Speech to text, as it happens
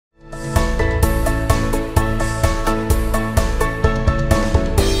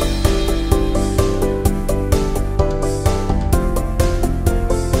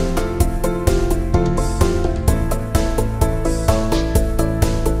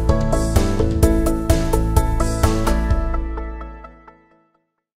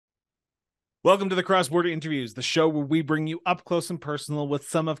Welcome to the Cross Border Interviews, the show where we bring you up close and personal with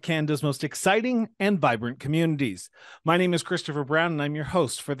some of Canada's most exciting and vibrant communities. My name is Christopher Brown, and I'm your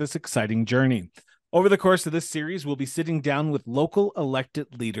host for this exciting journey. Over the course of this series, we'll be sitting down with local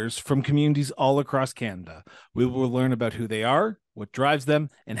elected leaders from communities all across Canada. We will learn about who they are, what drives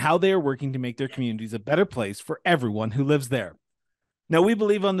them, and how they are working to make their communities a better place for everyone who lives there. Now, we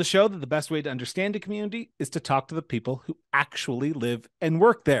believe on the show that the best way to understand a community is to talk to the people who actually live and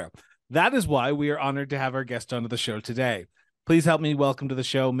work there. That is why we are honored to have our guest onto the show today. Please help me welcome to the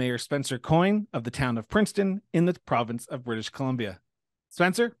show Mayor Spencer Coyne of the town of Princeton in the province of British Columbia.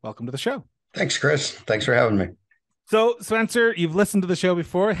 Spencer, welcome to the show. Thanks, Chris. Thanks for having me. So, Spencer, you've listened to the show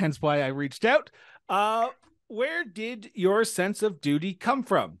before, hence why I reached out. Where did your sense of duty come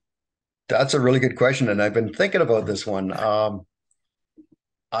from? That's a really good question, and I've been thinking about this one.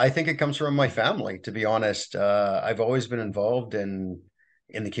 I think it comes from my family, to be honest. I've always been involved in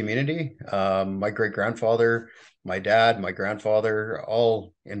the community. My great-grandfather, my dad, my grandfather,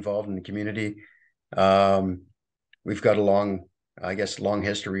 all involved in the community. We've got a long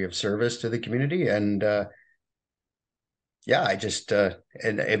history of service to the community. And and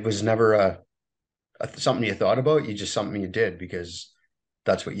it was never something you thought about. Something you did because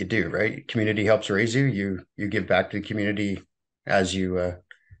that's what you do, right? Community helps raise you. You give back to the community as you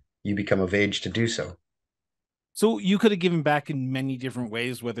become of age to do so. So you could have given back in many different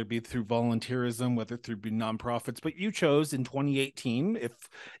ways, whether it be through volunteerism, whether through nonprofits, but you chose in 2018,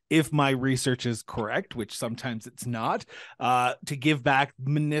 if my research is correct, which sometimes it's not, to give back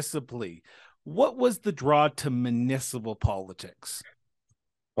municipally. What was the draw to municipal politics?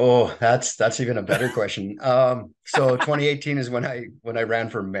 Oh, that's even a better question. So 2018 is when I ran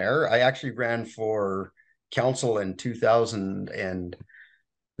for mayor. I actually ran for council in 2000 and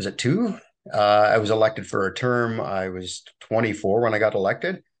was it two? I was elected for a term. I was 24 when I got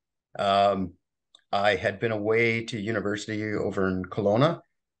elected. Um, I had been away to university over in Kelowna,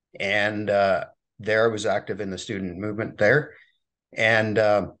 and there I was active in the student movement there. And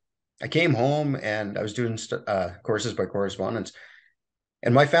I came home and I was doing courses by correspondence.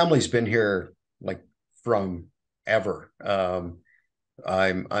 And my family's been here like from ever. I'm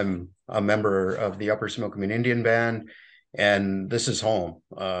a member of the Upper Smokeman Indian Band, and this is home.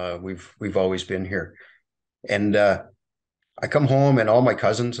 We've always been here, and I come home, and all my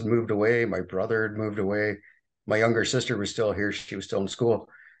cousins had moved away. My brother had moved away. My younger sister was still here; she was still in school.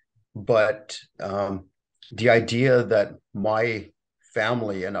 But the idea that my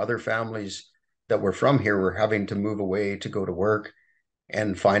family and other families that were from here were having to move away to go to work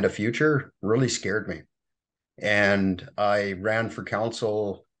and find a future really scared me. And I ran for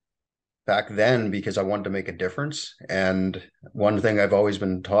council back then because I wanted to make a difference. And one thing I've always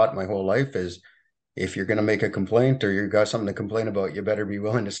been taught my whole life is if you're going to make a complaint or you've got something to complain about, you better be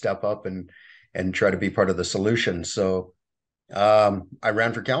willing to step up and try to be part of the solution. So I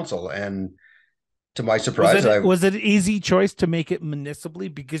ran for council, and to my surprise, was it an easy choice to make it municipally?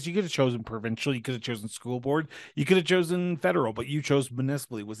 Because you could have chosen provincial, you could have chosen school board, you could have chosen federal, but you chose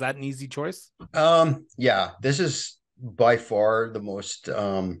municipally. Was that an easy choice? Yeah, this is by far the most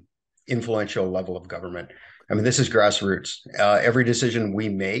influential level of government. I mean, this is grassroots. Every decision we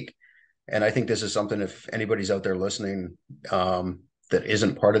make, and I think this is something, if anybody's out there listening that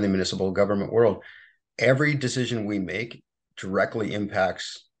isn't part of the municipal government world, every decision we make directly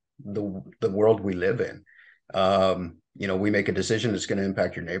impacts the world we live in. We make a decision, it's going to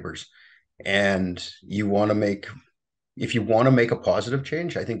impact your neighbors. And if you want to make a positive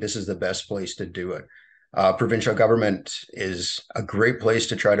change, I think this is the best place to do it. Provincial government is a great place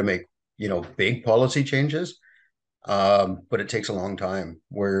to try to make, big policy changes. But it takes a long time.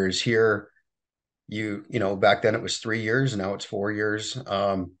 Whereas here, back then it was 3 years, now it's 4 years.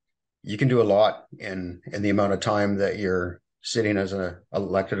 You can do a lot in the amount of time that you're sitting as an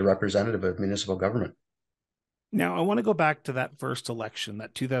elected representative of municipal government. Now, I want to go back to that first election,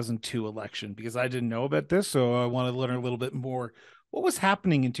 that 2002 election, because I didn't know about this. So I want to learn a little bit more. What was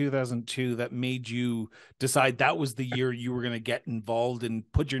happening in 2002 that made you decide that was the year you were going to get involved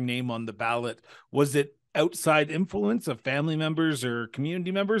and put your name on the ballot? Was it outside influence of family members or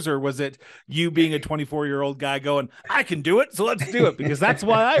community members, or was it you being a 24-year-old guy going, I can do it, so let's do it? Because that's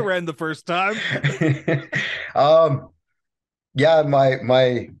why I ran the first time. Yeah,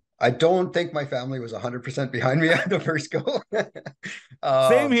 my I don't think my family was 100% behind me at the first go.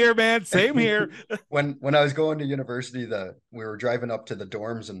 Same here, man. Same here. When I was going to university, we were driving up to the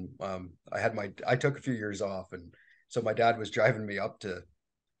dorms, and I took a few years off, and so my dad was driving me up to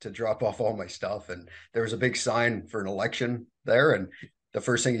drop off all my stuff, and there was a big sign for an election there, and the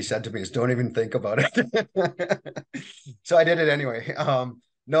first thing he said to me is, "Don't even think about it." So I did it anyway.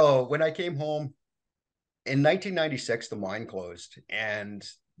 No, when I came home in 1996, the mine closed, and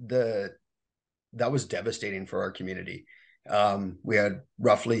the that was devastating for our community. We had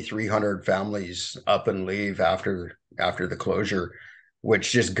roughly 300 families up and leave after the closure,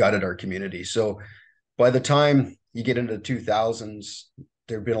 which just gutted our community. So by the time you get into the 2000s,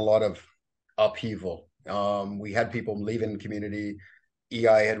 there'd been a lot of upheaval. We had people leaving the community.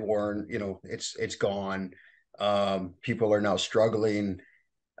 EI had worn, it's gone. People are now struggling.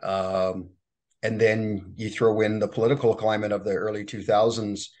 Um, and then you throw in the political climate of the early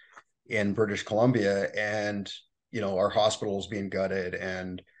 2000s in British Columbia, and our hospitals being gutted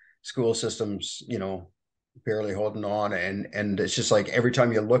and school systems, barely holding on, and it's just like every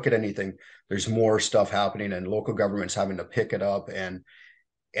time you look at anything, there's more stuff happening, and local governments having to pick it up, and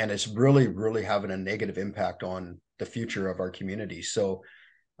it's really, really having a negative impact on the future of our community. So,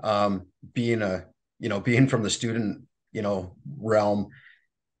 being being from the student, realm,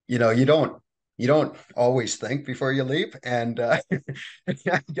 you don't always think before you leave, and I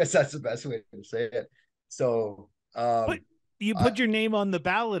guess that's the best way to say it. So, But you I, put your name on the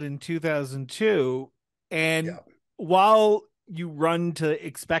ballot in 2002, and yeah, while you run to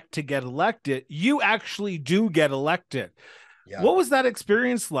expect to get elected, you actually do get elected. yeah. What was that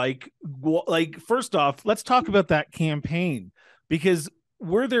experience like? Like, first off, let's talk about that campaign, because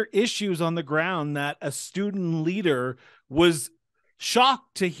were there issues on the ground that a student leader was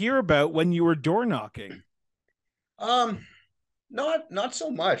shocked to hear about when you were door knocking? Um, not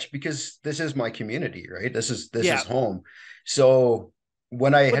so much, because this is my community, right? This is Yeah, home. So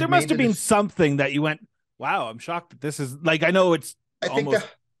when I but there had must made have the been decision, something that you went, wow, I'm shocked that this is like, I know it's I think almost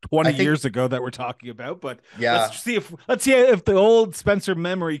that 20 I think years ago that we're talking about, but yeah, let's see if the old Spencer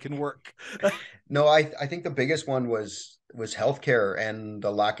memory can work. no, I think the biggest one was healthcare and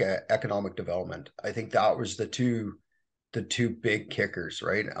the lack of economic development. I think that was the two big kickers,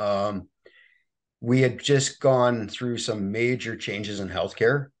 right? We had just gone through some major changes in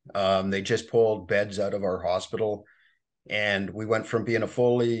healthcare. They just pulled beds out of our hospital, and we went from being a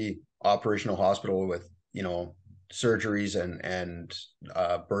fully operational hospital with surgeries and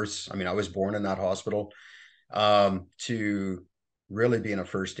births. I mean, I was born in that hospital, to really being a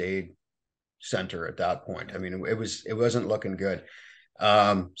first aid center at that point. I mean, it wasn't looking good.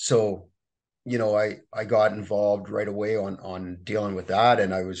 So I got involved right away on dealing with that,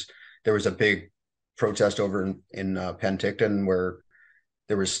 and there was a big protest over in Penticton, where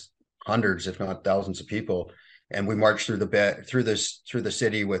there was hundreds, if not thousands, of people, and we marched through the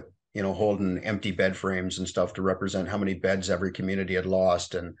city with holding empty bed frames and stuff to represent how many beds every community had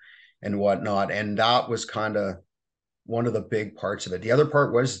lost and whatnot. And that was kind of one of the big parts of it. The other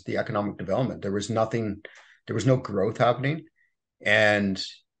part was the economic development. There was no growth happening, and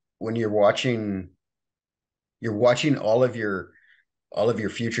when you're watching all of your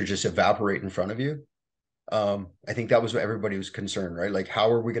future just evaporate in front of you. I think that was what everybody was concerned, right? Like, how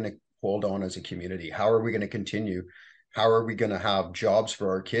are we going to hold on as a community? How are we going to continue? How are we going to have jobs for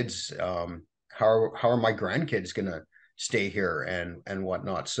our kids? How are my grandkids going to stay here and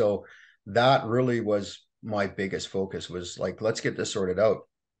whatnot? So that really was my biggest focus, was like, let's get this sorted out.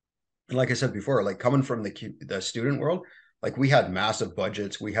 And like I said before, like coming from the student world, like we had massive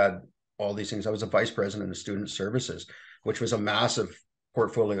budgets, we had all these things. I was a vice president of student services, which was a massive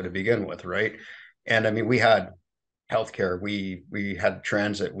portfolio to begin with, right? And I mean, we had healthcare, we had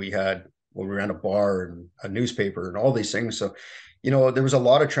transit, we ran a bar and a newspaper and all these things. So, there was a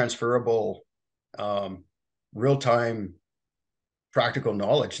lot of transferable, um, real time practical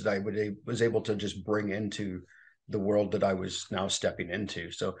knowledge that was able to just bring into the world that I was now stepping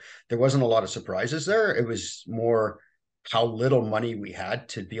into. So there wasn't a lot of surprises there. It was more how little money we had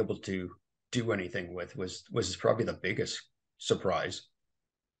to be able to do anything with was probably the biggest surprise.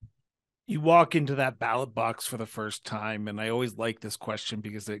 You walk into that ballot box for the first time, and I always like this question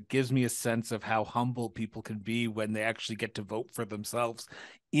because it gives me a sense of how humble people can be when they actually get to vote for themselves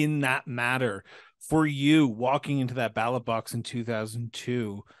in that matter. For you, walking into that ballot box in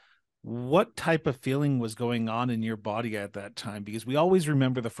 2002, what type of feeling was going on in your body at that time? Because we always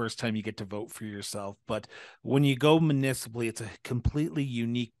remember the first time you get to vote for yourself, but when you go municipally, it's a completely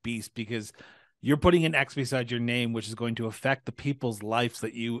unique beast, because you're putting an X beside your name, which is going to affect the people's lives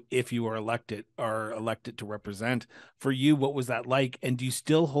that you, if you are elected to represent. For you, what was that like? And do you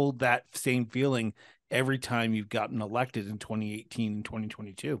still hold that same feeling every time you've gotten elected in 2018 and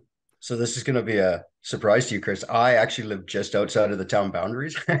 2022? So this is going to be a surprise to you, Chris. I actually live just outside of the town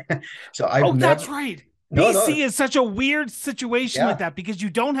boundaries. So I've Oh, that's never, right. no, BC no, is such a weird situation with yeah, that because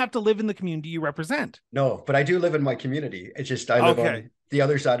you don't have to live in the community you represent. no, but I do live in my community. It's just I live Okay. on the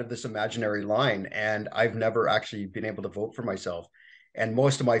other side of this imaginary line, and I've never actually been able to vote for myself. And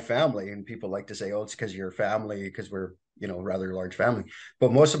most of my family, and people like to say, oh, it's because you're family, because we're, rather large family.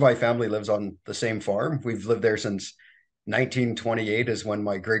 But most of my family lives on the same farm. We've lived there since 1928 is when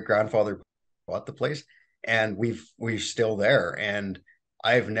my great grandfather bought the place, and we're still there. And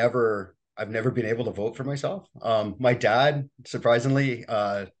I've never been able to vote for myself. My dad, surprisingly,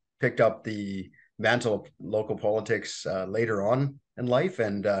 picked up the mantle of local politics later on in life,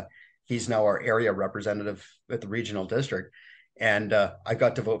 and he's now our area representative at the regional district. And I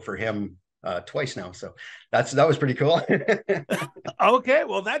got to vote for him twice now, so that was pretty cool. Okay,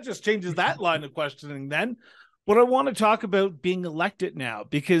 well, that just changes that line of questioning then. But I want to talk about being elected now,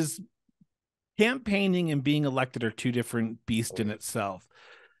 because campaigning and being elected are two different beasts in itself.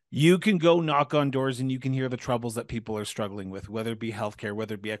 You can go knock on doors and you can hear the troubles that people are struggling with, whether it be healthcare,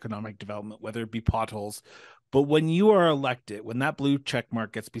 whether it be economic development, whether it be potholes. But when you are elected, when that blue check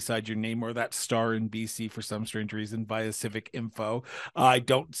mark gets beside your name, or that star in BC for some strange reason via civic info, I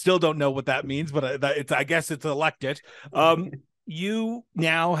still don't know what that means, but I guess it's elected. You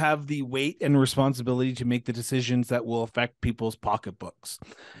now have the weight and responsibility to make the decisions that will affect people's pocketbooks.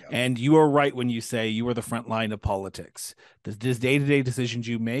 Yeah. And you are right when you say you are the front line of politics. These day-to-day decisions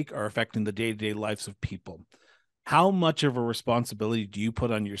you make are affecting the day-to-day lives of people. How much of a responsibility do you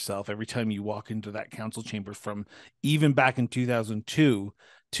put on yourself every time you walk into that council chamber, from even back in 2002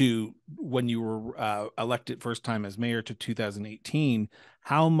 to when you were elected first time as mayor to 2018?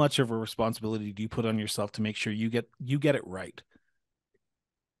 How much of a responsibility do you put on yourself to make sure you get it right?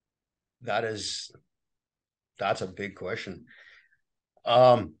 That's a big question.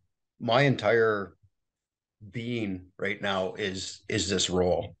 My entire being right now is this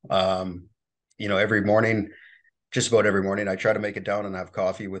role. Every morning, just about every morning, I try to make it down and have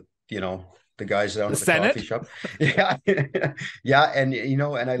coffee with, the guys down The at the coffee Senate? shop. Yeah. Yeah.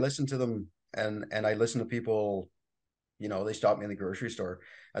 And I listen to them, and I listen to people, they stop me in the grocery store.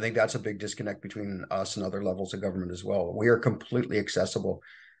 I think that's a big disconnect between us and other levels of government as well. We are completely accessible.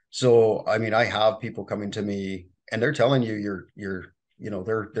 So, I mean, I have people coming to me and they're telling you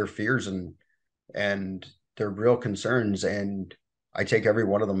their fears and their real concerns. And I take every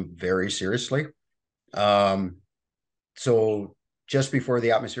one of them very seriously. Um, so just before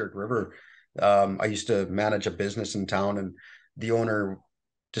the atmospheric river, I used to manage a business in town, and the owner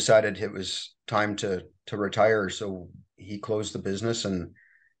decided it was time to retire. So he closed the business, and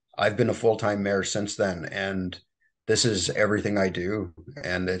I've been a full-time mayor since then. And this is everything I do.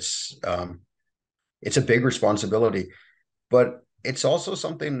 And it's a big responsibility, but it's also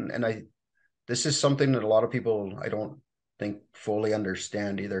something, and this is something that a lot of people, I don't think, fully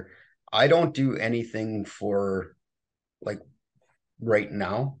understand either. I don't do anything for, like, right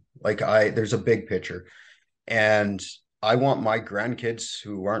now. Like, there's a big picture, and I want my grandkids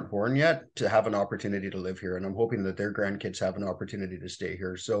who aren't born yet to have an opportunity to live here, and I'm hoping that their grandkids have an opportunity to stay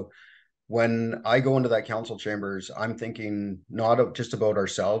here. So when I go into that council chambers, I'm thinking not just about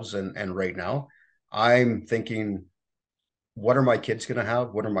ourselves and right now. I'm thinking, what are my kids going to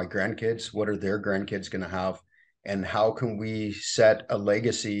have? What are my grandkids? What are their grandkids going to have? And how can we set a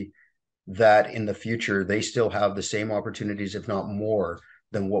legacy that in the future they still have the same opportunities, if not more,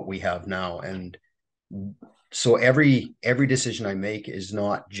 than what we have now? And so every decision I make is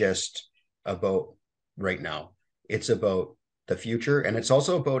not just about right now. It's about the future, and it's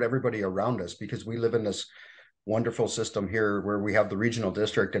also about everybody around us, because we live in this wonderful system here where we have the regional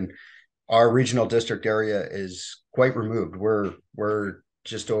district, and our regional district area is quite removed. We're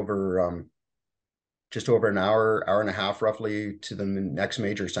just over an hour and a half roughly to the next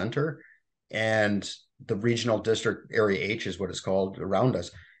major center, and the regional district area H is what it's called around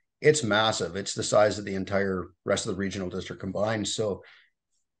us. It's massive. It's the size of the entire rest of the regional district combined. So,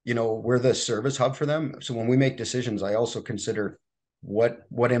 we're the service hub for them. So when we make decisions, I also consider what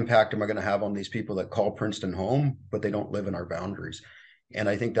impact am I going to have on these people that call Princeton home, but they don't live in our boundaries. And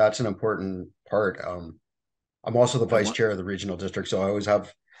I think that's an important part. I'm also the vice chair of the regional district, so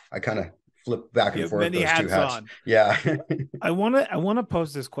I kind of flip back and forth those two hats. On. Yeah. I want to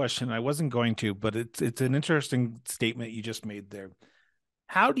pose this question. I wasn't going to, but it's an interesting statement you just made there.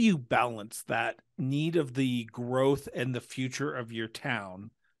 How do you balance that need of the growth and the future of your town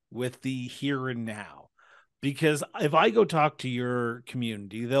with the here and now? Because if I go talk to your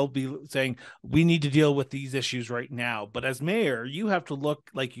community, they'll be saying, we need to deal with these issues right now. But as mayor, you have to look,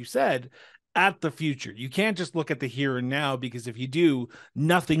 like you said, at the future. You can't just look at the here and now, because if you do,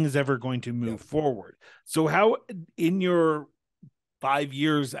 nothing is ever going to move forward. So how, in your 5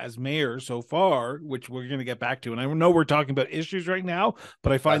 years as mayor so far, which we're going to get back to, and I know we're talking about issues right now,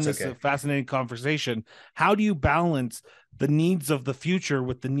 but I find this a fascinating conversation. How do you balance the needs of the future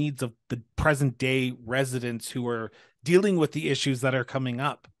with the needs of the present day residents who are dealing with the issues that are coming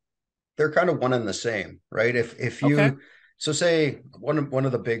up? They're kind of one and the same, right? If Okay. you so say one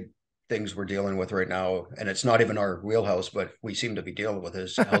of the big things we're dealing with right now, and it's not even our wheelhouse, but we seem to be dealing with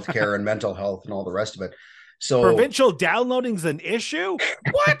is healthcare and mental health and all the rest of it. So Provincial downloading's an issue?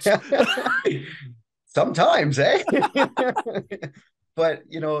 What? sometimes, eh? But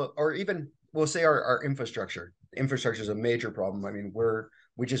or even we'll say our infrastructure. Infrastructure is a major problem. I mean,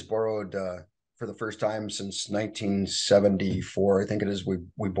 we just borrowed for the first time since 1974, I think it is.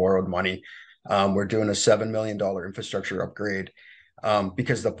 We borrowed money. We're doing a $7 million infrastructure upgrade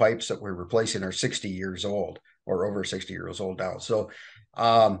because the pipes that we're replacing are 60 years old or over 60 years old now. So,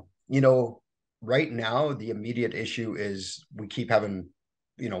 right now the immediate issue is we keep having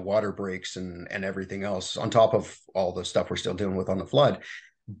water breaks and everything else on top of all the stuff we're still dealing with on the flood.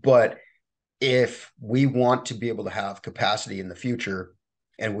 But if we want to be able to have capacity in the future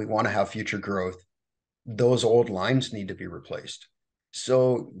and we want to have future growth, those old lines need to be replaced.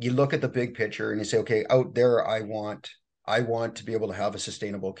 So you look at the big picture and you say, okay, out there, I want to be able to have a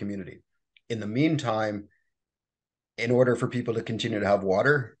sustainable community. In the meantime, in order for people to continue to have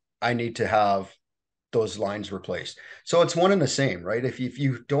water, I need to have those lines replaced. So it's one and the same, right? If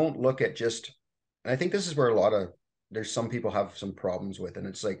you don't look at just, and I think this is where there's some people have some problems with, and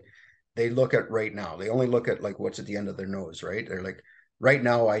it's like they look at right now. They only look at like what's at the end of their nose, right? They're like, right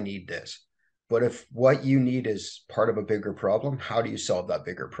now I need this. But if what you need is part of a bigger problem, how do you solve that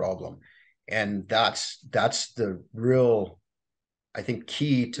bigger problem? And that's the real, I think,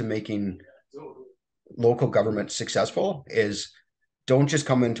 key to making local government successful is don't just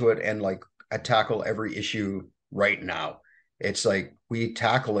come into it and like tackle every issue right now. It's like we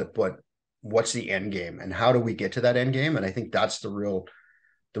tackle it, but what's the end game and how do we get to that end game? And I think that's the real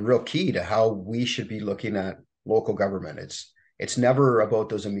key to how we should be looking at local government. It's never about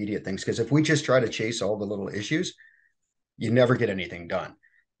those immediate things, because if we just try to chase all the little issues, you never get anything done.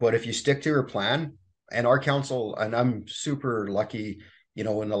 But if you stick to your plan, and our council, and I'm super lucky, in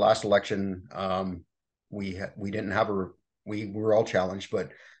the last election, we didn't have we were all challenged,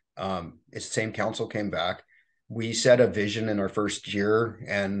 but it's the same council came back. We set a vision in our first year,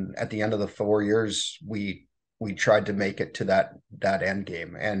 and at the end of the 4 years, we tried to make it to that end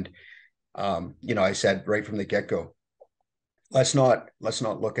game. And I said right from the get go, let's not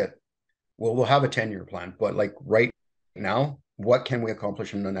look at, well, we'll have a 10-year plan, but like right now, what can we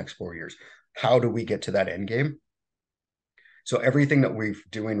accomplish in the next 4 years? How do we get to that end game? So everything that we're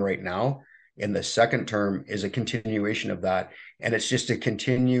doing right now in the second term is a continuation of that, and it's just to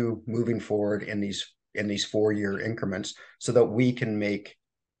continue moving forward in these 4-year increments so that we can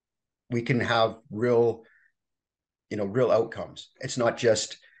have real outcomes. It's not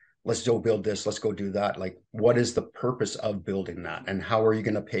just let's go build this, let's go do that. Like, what is the purpose of building that, and how are you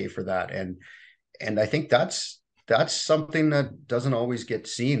going to pay for that? And I think that's something that doesn't always get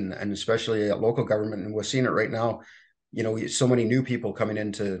seen, and especially at local government. And we're seeing it right now. So many new people coming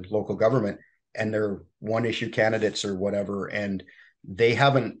into local government, and they're one issue candidates or whatever, and they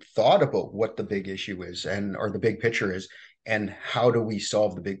haven't thought about what the big issue is or the big picture is, and how do we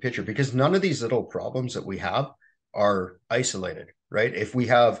solve the big picture? Because none of these little problems that we have are isolated, right? If we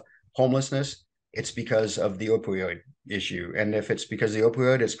have homelessness, it's because of the opioid issue. And if it's because of the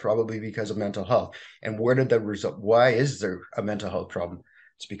opioid, it's probably because of mental health. And where did the result? Why is there a mental health problem?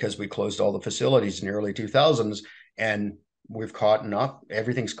 It's because we closed all the facilities in the early 2000s, and we've caught up.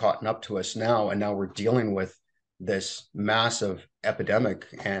 Everything's caught up to us now, and now we're dealing with this massive epidemic.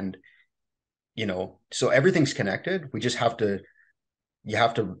 And so everything's connected. You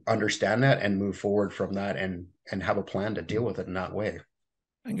have to understand that and move forward from that, and have a plan to deal with it in that way.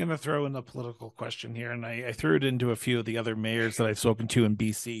 I'm going to throw in a political question here, and I threw it into a few of the other mayors that I've spoken to in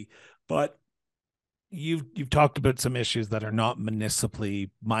BC, but you've talked about some issues that are not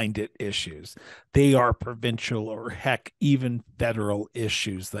municipally minded issues. They are provincial or heck, even federal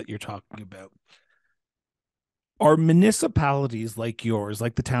issues that you're talking about. Are municipalities like yours,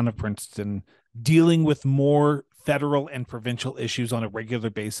 like the town of Princeton, dealing with more federal and provincial issues on a regular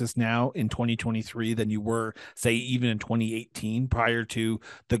basis now in 2023 than you were, say, even in 2018 prior to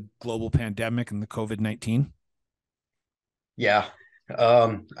the global pandemic and the COVID-19? Yeah.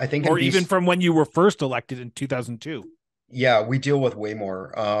 I think or even from when you were first elected in 2002. Yeah, we deal with way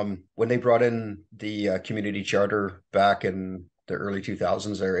more. When they brought in the community charter back in the early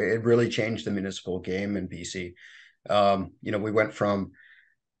 2000s, it really changed the municipal game in BC. We went from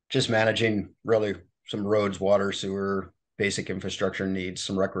just managing really some roads, water, sewer, basic infrastructure needs,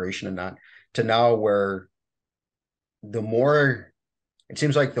 some recreation and that, to now where it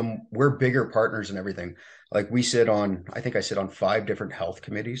seems like we're bigger partners in everything. Like I think I sit on 5 different health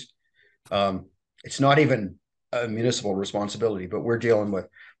committees. It's not even a municipal responsibility, but we're dealing with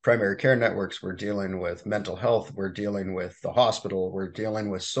primary care networks, we're dealing with mental health, we're dealing with the hospital, we're dealing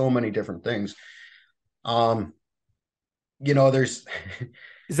with so many different things. Um, there's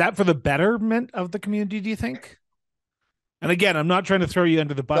Is that for the betterment of the community, do you think? And again, I'm not trying to throw you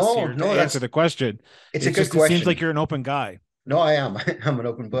under the bus no, here to no, answer that's the question. it's a It's good just, it seems like question. you're an open guy. No, I am. I'm an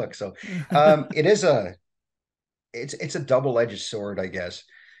open book. So it is it's a double-edged sword, I guess,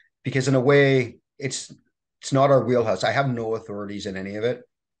 because in a way it's not our wheelhouse. I have no authorities in any of it.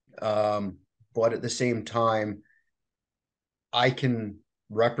 Um, but at the same time, I can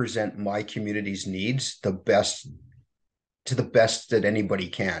represent my community's needs the best that anybody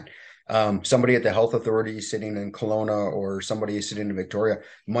can. Somebody at the health authority sitting in Kelowna or somebody sitting in Victoria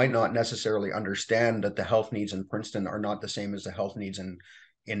might not necessarily understand that the health needs in Princeton are not the same as the health needs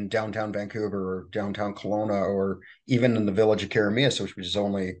in downtown Vancouver or downtown Kelowna or even in the village of Karamias, which is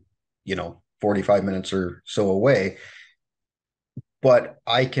only 45 minutes or so away. But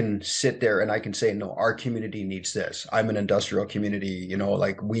I can sit there and I can say, no, our community needs this. I'm an industrial community,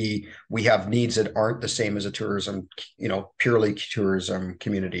 like we have needs that aren't the same as a tourism, purely tourism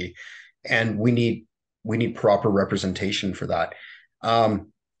community. And we need proper representation for that.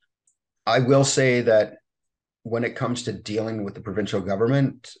 Um, I will say that when it comes to dealing with the provincial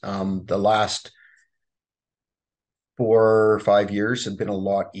government, the last 4 or 5 years have been a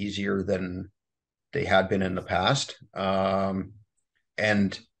lot easier than they had been in the past.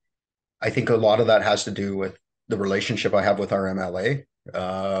 And I think a lot of that has to do with the relationship I have with our MLA.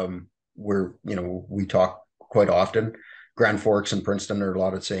 We talk quite often. Grand Forks and Princeton are a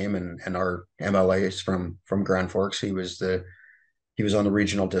lot of the same, and our MLA is from Grand Forks. He was on the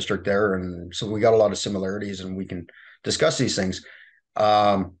regional district there, and so we got a lot of similarities, and we can discuss these things.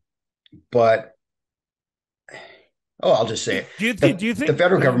 Um, but I'll just say it. Do you The think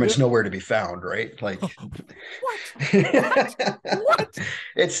federal government's nowhere to be found, right? Like what? What?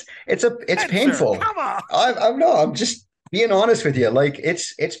 it's Answer. painful. Come on. I'm no, I'm just being honest with you. Like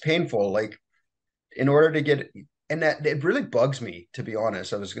it's painful. Like in order to get and that it really bugs me, to be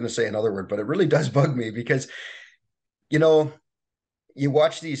honest. I was going to say another word, but it really does bug me because you know you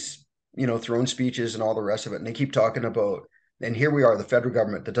watch these throne speeches and all the rest of it, and they keep talking about. And here we are, the federal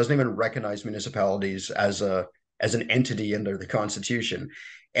government that doesn't even recognize municipalities as an entity under the Constitution,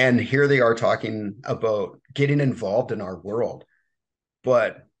 and here they are talking about getting involved in our world,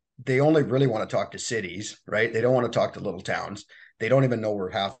 but they only really want to talk to cities, right? They don't want to talk to little towns. They don't even know where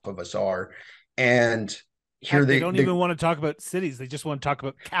half of us are, and here Heck, they don't even want to talk about cities. They just want to talk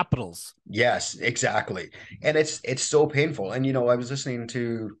about capitals. yes, exactly. And it's so painful. And I was listening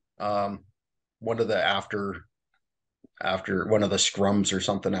to one of the after one of the scrums or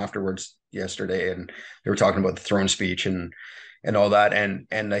something afterwards yesterday, and they were talking about the throne speech and all that, and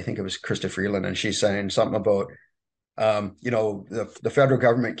I think it was Krista Freeland, and she's saying something about the federal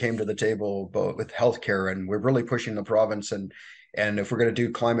government came to the table about with healthcare, and we're really pushing the province, and if we're going to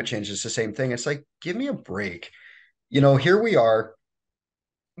do climate change, it's the same thing. It's like, give me a break. Here we are.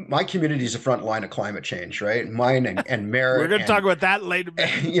 My community is the front line of climate change, right? Mine and We're Merritt going to talk about that later.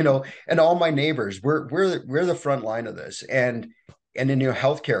 and all my neighbors, we're the front line of this. And in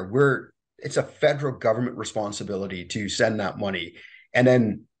healthcare, it's a federal government responsibility to send that money. And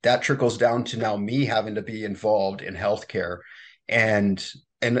then that trickles down to now me having to be involved in healthcare and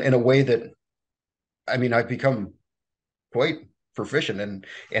in a way that I've become quite proficient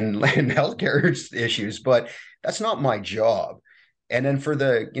in healthcare issues, but that's not my job. And then for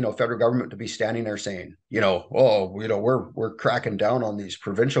the federal government to be standing there saying, we're cracking down on these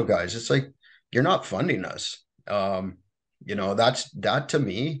provincial guys. It's like, you're not funding us. That to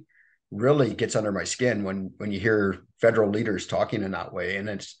me really gets under my skin when you hear federal leaders talking in that way. And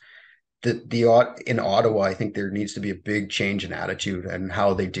it's the in Ottawa, I think there needs to be a big change in attitude and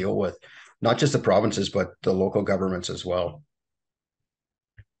how they deal with not just the provinces, but the local governments as well.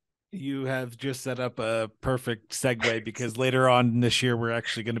 You have just set up a perfect segue because later on this year, we're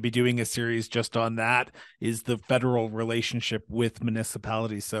actually going to be doing a series just on that, is the federal relationship with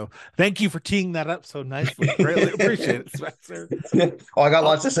municipalities. So thank you for teeing that up so nicely. Greatly appreciate it, Spencer. I got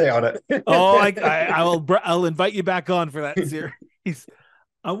lots to say on it. I'll invite you back on for that series.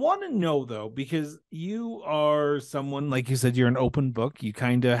 I want to know though, because you are someone, like you said, you're an open book. You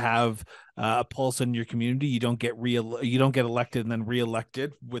kind of have a pulse in your community. You don't get elected and then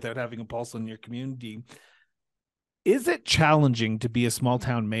reelected without having a pulse on your community. Is it challenging to be a small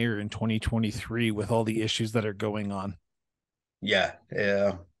town mayor in 2023 with all the issues that are going on? Yeah.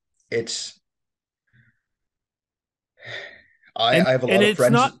 It's I have a lot of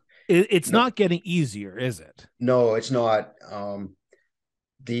friends. It's not getting easier, is it? No, it's not.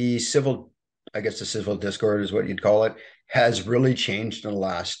 The civil I guess the civil discord is what you'd call it, has really changed in the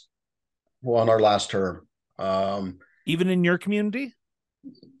last, well, in our last term. Um, Even in your community?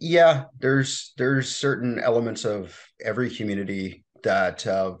 yeah, there's certain elements of every community that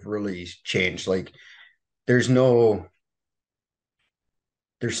have really changed. Like there's no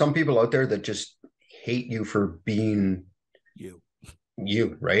there's some people out there that just hate you for being You.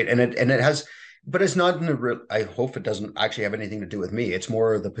 you, right? And it has, but it's not in the real. I hope it doesn't actually have anything to do with me. It's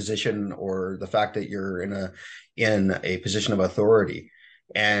more the position or the fact that you're in a position of authority.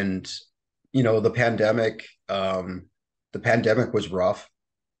 And the pandemic was rough.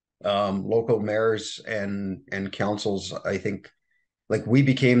 Local mayors and councils, I think, like we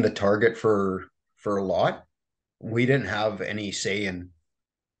became the target for a lot. We didn't have any say in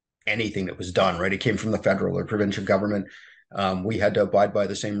anything that was done, right? It came from the federal or provincial government. We had to abide by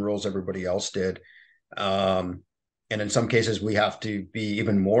the same rules everybody else did. Um, and in some cases, we have to be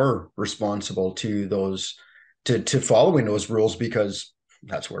even more responsible to those to following those rules because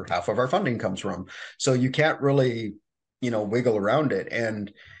that's where half of our funding comes from. So you can't really, wiggle around it.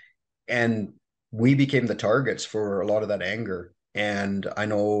 And we became the targets for a lot of that anger. And I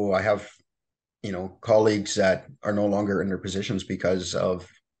know I have, colleagues that are no longer in their positions because of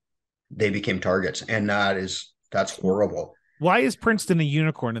they became targets, and that's horrible. Why is Princeton a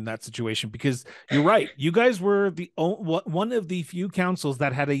unicorn in that situation? Because you're right. You guys were one of the few councils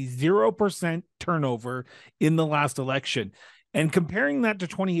that had a 0% turnover in the last election. And comparing that to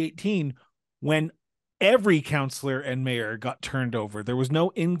 2018, when every councillor and mayor got turned over, there was no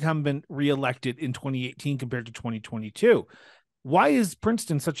incumbent reelected in 2018 compared to 2022. Why is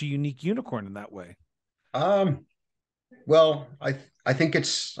Princeton such a unique unicorn in that way? Um, well, I think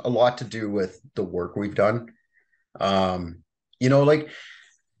it's a lot to do with the work we've done. Like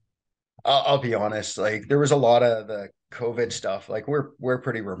I'll be honest, like there was a lot of the COVID stuff. Like we're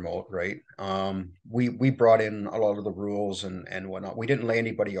pretty remote, right? We brought in a lot of the rules and whatnot. We didn't lay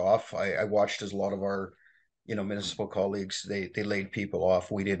anybody off. I watched as a lot of our, municipal colleagues, they laid people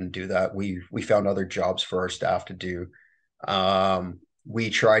off. We didn't do that. We found other jobs for our staff to do.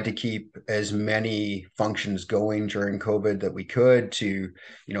 We tried to keep as many functions going during COVID that we could to,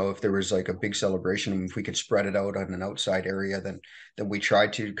 if there was like a big celebration, if we could spread it out on an outside area, then we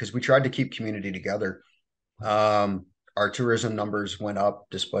tried to, because we tried to keep community together. Our tourism numbers went up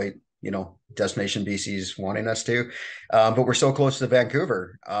despite, Destination BC's wanting us to, but we're so close to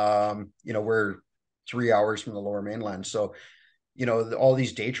Vancouver. We're 3 hours from the Lower Mainland, so all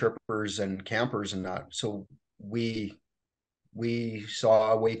these day trippers and campers and that. So we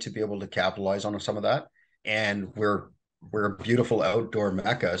saw a way to be able to capitalize on some of that, and we're a beautiful outdoor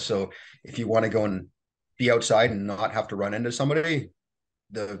mecca. So if you want to go and be outside and not have to run into somebody,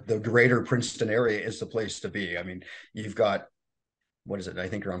 the greater Princeton area is the place to be. I mean, you've got, what is it, I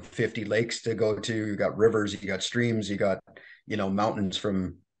think around 50 lakes to go to. You got rivers, you got streams, you got mountains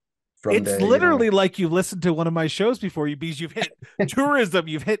from It's the literally like you listened to one of my shows before, you because you've hit tourism,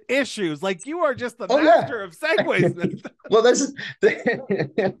 you've hit issues. Like you are just the oh yeah. master of segues. Well, that's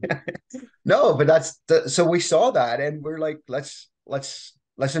no, but so we saw that and we're like, let's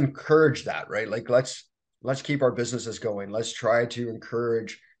encourage that, right? Like let's keep our businesses going. Let's try to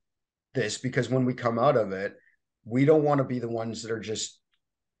encourage this, because when we come out of it, we don't want to be the ones that are just,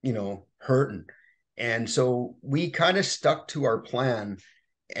 hurting. And so we kind of stuck to our plan,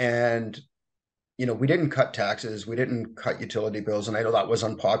 and we didn't cut taxes, we didn't cut utility bills, and I know that was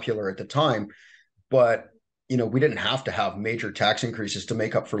unpopular at the time, but we didn't have to have major tax increases to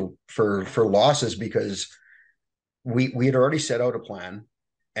make up for losses, because we had already set out a plan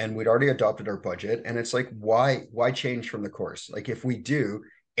and we'd already adopted our budget. And it's like, why change from the course? Like if we do,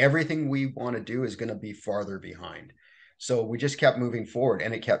 everything we want to do is going to be farther behind. So we just kept moving forward,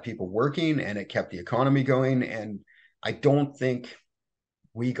 and it kept people working and it kept the economy going. And I don't think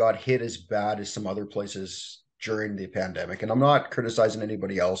we got hit as bad as some other places during the pandemic. And I'm not criticizing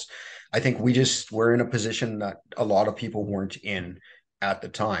anybody else. I think we just were in a position that a lot of people weren't in at the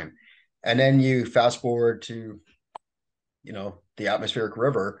time. And then you fast forward to, the atmospheric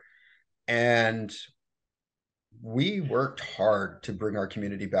river, and we worked hard to bring our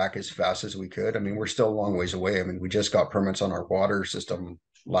community back as fast as we could. I mean, we're still a long ways away. I mean, we just got permits on our water system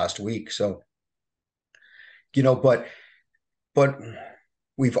last week. So, but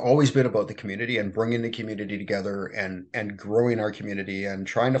we've always been about the community and bringing the community together and growing our community and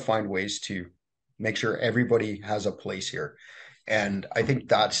trying to find ways to make sure everybody has a place here. And I think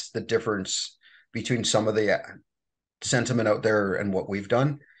that's the difference between some of the sentiment out there and what we've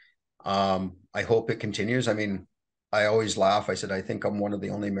done. I hope it continues. I mean, I always laugh. I said, I think I'm one of the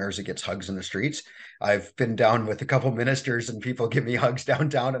only mayors that gets hugs in the streets. I've been down with a couple ministers and people give me hugs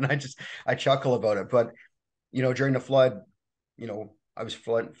downtown, and I chuckle about it. But, during the flood, I was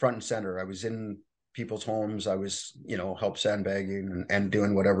front and center. I was in people's homes. I was, help sandbagging and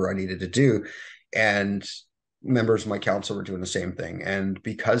doing whatever I needed to do. And members of my council were doing the same thing. And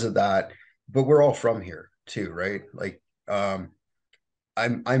because of that, but we're all from here too, right? Like,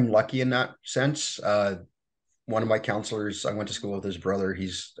 I'm lucky in that sense. One of my counselors, I went to school with his brother.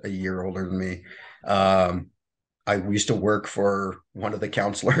 He's a year older than me. I used to work for one of the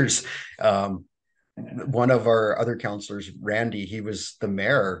counselors. One of our other counselors, Randy, he was the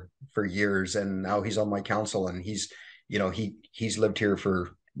mayor for years, and now he's on my council, and he's lived here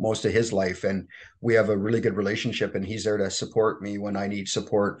for most of his life, and we have a really good relationship, and he's there to support me when I need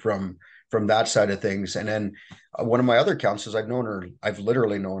support from that side of things. And then one of my other counselors, I've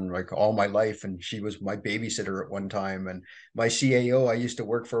literally known like all my life, and she was my babysitter at one time, and my CAO I used to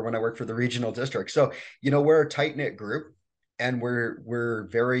work for when I worked for the regional district. So we're a tight knit group, and we're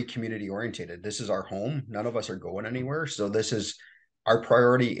very community oriented. This is our home. None of us are going anywhere. So this is our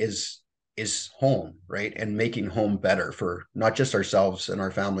priority is home, right? And making home better for not just ourselves and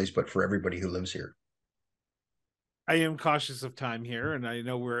our families, but for everybody who lives here. I am cautious of time here, and I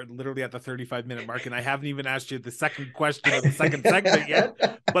know we're literally at the 35-minute mark, and I haven't even asked you the second question of the second segment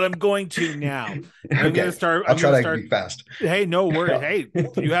yet, but I'm going to now. And I'm going to start. I'll try to be fast. Hey, no worries. Hey,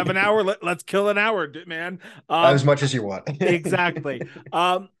 you have an hour. Let's kill an hour, man. As much as you want. Exactly.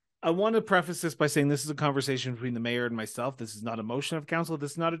 I want to preface this by saying this is a conversation between the mayor and myself. This is not a motion of council.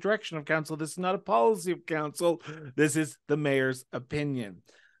 This is not a direction of council. This is not a policy of council. This is the mayor's opinion.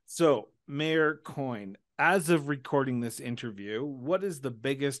 So, Mayor Coyne, as of recording this interview, what is the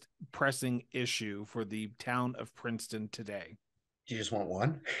biggest pressing issue for the town of Princeton today? Do you just want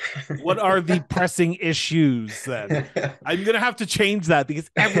one? What are the pressing issues then? I'm going to have to change that because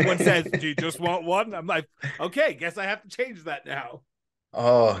everyone says, do you just want one? I'm like, okay, guess I have to change that now.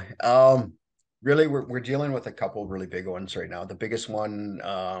 Oh, really, we're dealing with a couple really big ones right now. The biggest one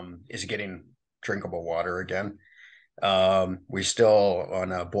is getting drinkable water again. We're still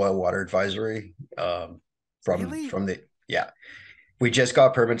on a boil water advisory from the yeah. We just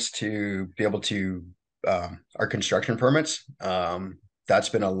got permits to be able to our construction permits. That's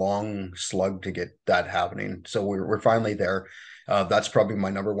been a long slug to get that happening. So we're finally there. That's probably my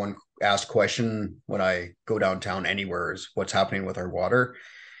number one asked question when I go downtown anywhere is what's happening with our water.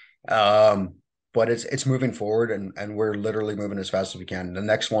 But it's moving forward, and we're literally moving as fast as we can. The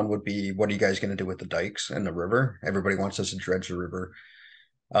next one would be, what are you guys going to do with the dikes and the river? Everybody wants us to dredge the river.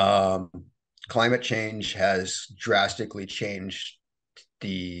 Climate change has drastically changed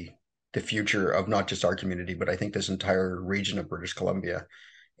the future of not just our community, but I think this entire region of British Columbia.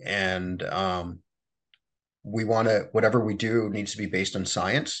 And we want to, whatever we do needs to be based on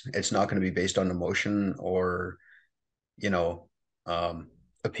science. It's not going to be based on emotion or,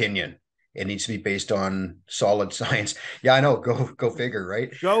 opinion. It needs to be based on solid science. Yeah, I know. Go figure,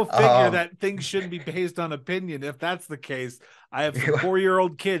 right? Go figure that things shouldn't be based on opinion. If that's the case, I have some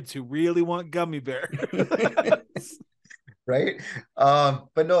 4-year-old kids who really want gummy bears. Right.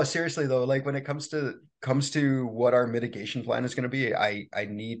 But no, seriously though, like when it comes to what our mitigation plan is going to be, I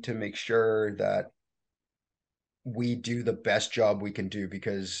need to make sure that we do the best job we can do,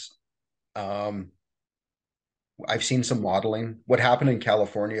 because I've seen some modeling. What happened in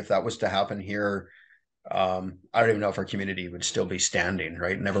California, if that was to happen here, I don't even know if our community would still be standing,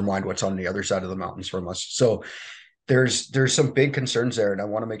 right? Never mind what's on the other side of the mountains from us. So there's some big concerns there, and I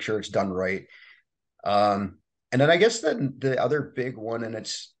want to make sure it's done right. And then I guess then the other big one, and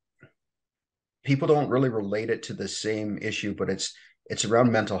it's people don't really relate it to the same issue, but it's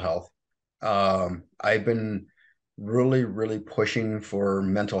around mental health. I've been really, really pushing for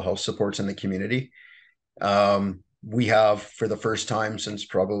mental health supports in the community. We have, for the first time since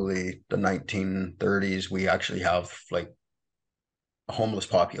probably the 1930s, we actually have like a homeless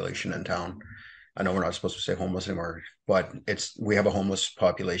population in town. I know we're not supposed to say homeless anymore, but we have a homeless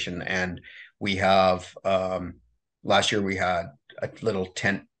population, and we have last year we had a little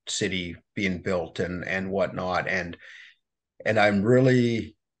tent city being built and whatnot, and I'm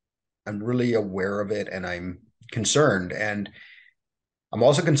really aware of it, and I'm concerned, and I'm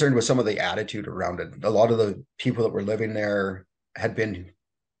also concerned with some of the attitude around it. A lot of the people that were living there had been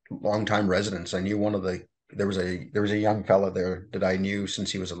longtime residents. I knew there was a young fella there that I knew since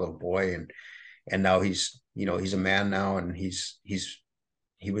he was a little boy, and now he's a man now, and he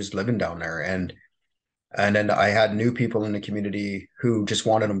was living down there, and then I had new people in the community who just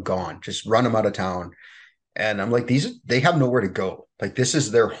wanted him gone, just run him out of town. And I'm like, they have nowhere to go. Like, this is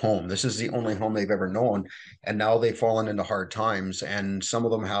their home. This is the only home they've ever known. And now they've fallen into hard times. And some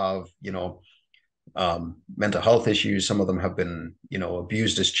of them have, mental health issues. Some of them have been,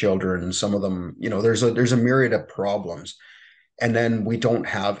 abused as children. Some of them, there's a myriad of problems. And then we don't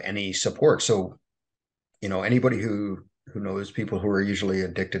have any support. So, anybody who knows people who are usually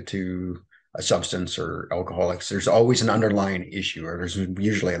addicted to a substance or alcoholics, there's always an underlying issue, or there's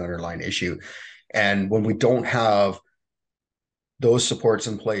usually an underlying issue. And when we don't have those supports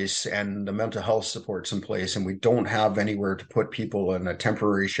in place and the mental health supports in place, and we don't have anywhere to put people in a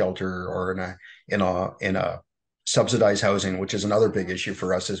temporary shelter or in a subsidized housing, which is another big issue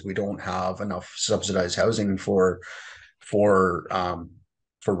for us, is we don't have enough subsidized housing for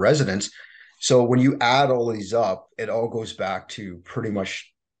residents. So when you add all of these up, it all goes back to pretty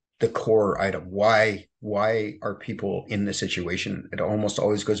much the core item. Why are people in this situation? It almost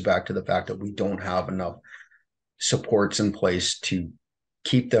always goes back to the fact that we don't have enough supports in place to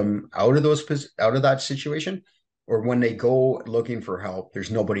keep them out of that situation. Or when they go looking for help,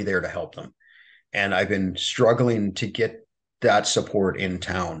 there's nobody there to help them. And I've been struggling to get that support in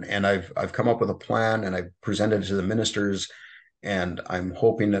town. And I've come up with a plan, and I've presented it to the ministers, and I'm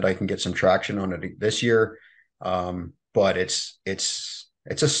hoping that I can get some traction on it this year. But it's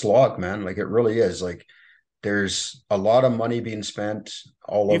a slog, man. Like, it really is. Like, there's a lot of money being spent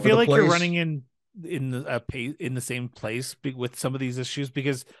all You over feel the like you're place. running in the same place with some of these issues?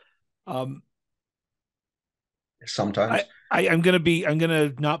 Because um Sometimes. I'm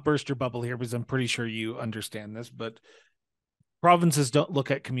gonna not burst your bubble here, because I'm pretty sure you understand this, but provinces don't look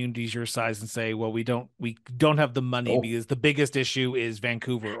at communities your size and say, well, we don't have the money Oh, because the biggest issue is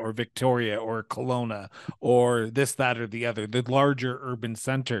Vancouver or Victoria or Kelowna or this, that, or the other, the larger urban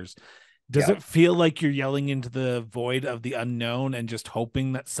centers. Does yeah. it feel like you're yelling into the void of the unknown and just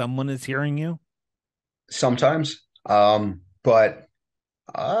hoping that someone is hearing you? Sometimes. But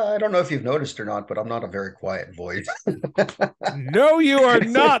I don't know if you've noticed or not, but I'm not a very quiet voice. No, you are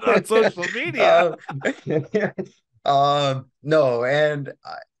not on social media. uh, no, and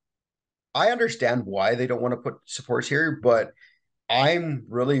I understand why they don't want to put supports here, but I'm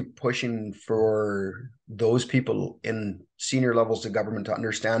really pushing for those people in senior levels of government to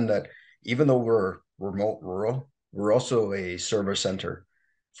understand that even though we're remote rural, we're also a service center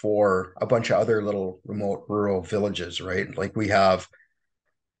for a bunch of other little remote rural villages, right? Like, we have,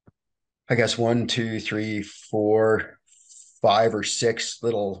 I guess, one, two, three, four, five or six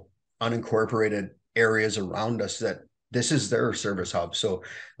little unincorporated areas around us that this is their service hub. So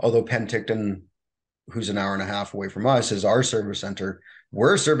although Penticton, who's an hour and a half away from us, is our service center,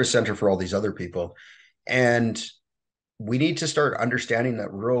 we're a service center for all these other people. And we need to start understanding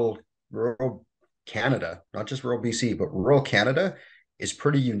that rural Canada, not just rural BC, but rural Canada is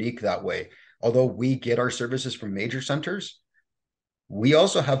pretty unique that way. Although we get our services from major centers, we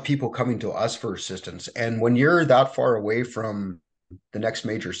also have people coming to us for assistance. And when you're that far away from the next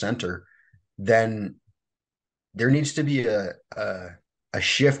major center, then there needs to be a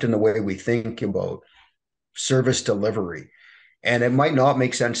shift in the way we think about service delivery. And it might not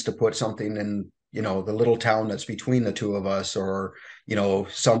make sense to put something in, the little town that's between the two of us, or,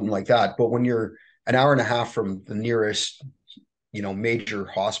 something like that. But when you're an hour and a half from the nearest, major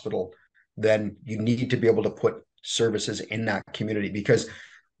hospital, then you need to be able to put services in that community, because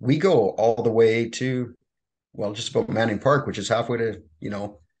we go all the way to, well, just about Manning Park, which is halfway to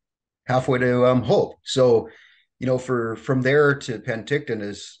Hope. So, from there to Penticton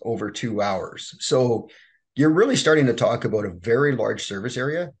is over 2 hours. So you're really starting to talk about a very large service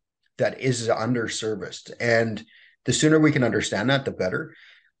area that is underserviced. And the sooner we can understand that, the better.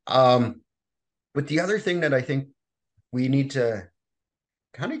 But the other thing that I think we need to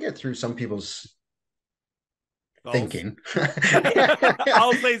kind of get through some people's Skulls. thinking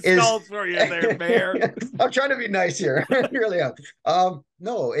I'll say is skulls for you there, Bear. I'm trying to be nice here. I really am.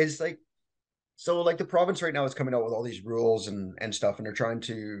 No, it's like, so like the province right now is coming out with all these rules and stuff, and they're trying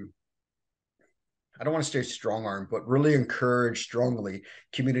to, I don't want to say strong arm, but really encourage strongly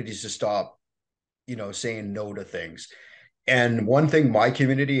communities to stop, saying no to things. And one thing my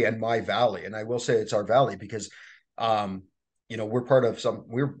community and my valley, and I will say it's our valley, because um, we're part of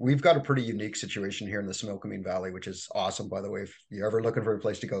we've got a pretty unique situation here in the Similkameen Valley, which is awesome, by the way. If you're ever looking for a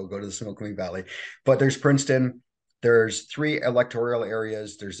place to go to the Similkameen Valley. But there's Princeton, there's 3 electoral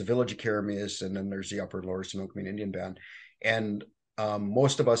areas, there's the village of Karameus, and then there's the upper lower Similkameen Indian Band. And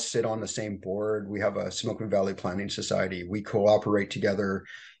most of us sit on the same board. We have a Similkameen Valley Planning Society. We cooperate together,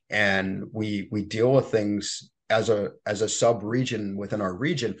 and we deal with things as a sub region within our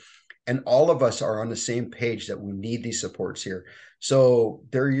region. and all of us are on the same page that we need these supports here. So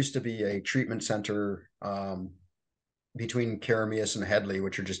there used to be a treatment center between Karamias and Headley,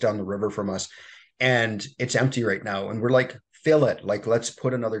 which are just down the river from us, and it's empty right now. And we're like, fill it. Like, let's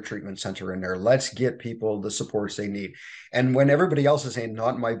put another treatment center in there. Let's get people the supports they need. And when everybody else is saying,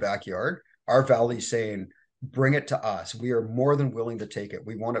 not in my backyard, our valley's saying, bring it to us. We are more than willing to take it.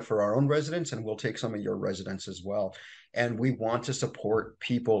 We want it for our own residents, and we'll take some of your residents as well. And we want to support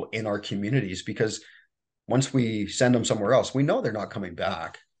people in our communities, because once we send them somewhere else, we know they're not coming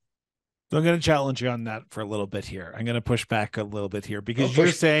back. So I'm going to challenge you on that for a little bit here. I'm going to push back a little bit here, because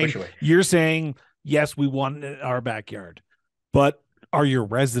Push you're saying, yes, we want it in our backyard, but are your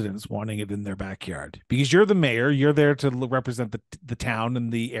residents wanting it in their backyard? Because you're the mayor, you're there to represent the town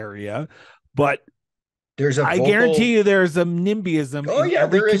and the area, but I guarantee you there's a NIMBYism in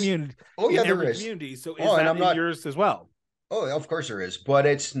every community. Oh yeah, there is. Community. So is that in yours as well? Oh, of course there is, but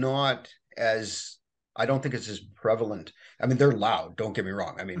it's not as, I don't think it's as prevalent. I mean, they're loud, don't get me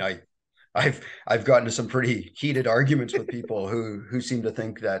wrong. I mean, I've gotten to some pretty heated arguments with people who seem to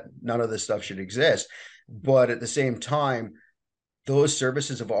think that none of this stuff should exist. But at the same time, those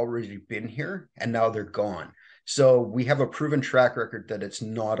services have already been here and now they're gone. So we have a proven track record that it's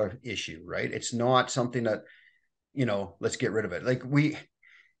not an issue, right? It's not something that, let's get rid of it. Like we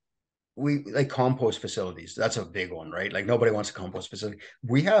like compost facilities. That's a big one, right? Like nobody wants a compost facility.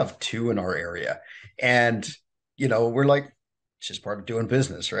 We have 2 in our area, and we're like, it's just part of doing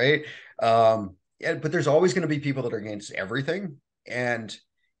business, right? But there's always going to be people that are against everything. And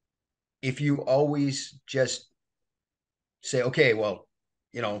if you always just say, okay, well,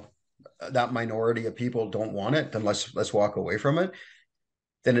 that minority of people don't want it, then let's walk away from it,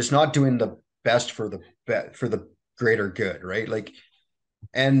 then it's not doing the best for the greater good, right? Like,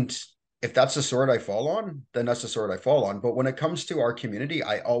 and if that's the sword I fall on, then that's the sword I fall on. But when it comes to our community,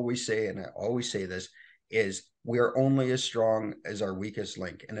 I always say this, is we are only as strong as our weakest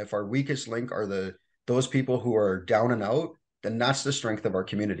link. And if our weakest link are those people who are down and out, then that's the strength of our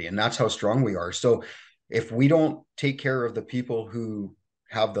community. And that's how strong we are. So if we don't take care of the people who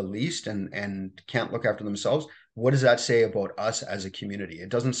have the least and can't look after themselves, what does that say about us as a community? It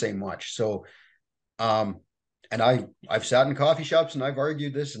doesn't say much. So, and I've sat in coffee shops and I've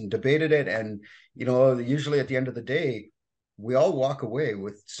argued this and debated it. And, usually at the end of the day, we all walk away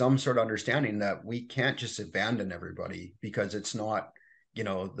with some sort of understanding that we can't just abandon everybody because it's not,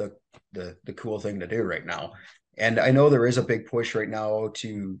 the cool thing to do right now. And I know there is a big push right now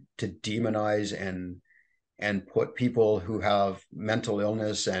to demonize and put people who have mental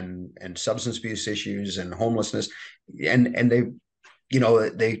illness and substance abuse issues and homelessness, and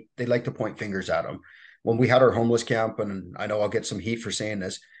they, they like to point fingers at them. When we had our homeless camp, and I know I'll get some heat for saying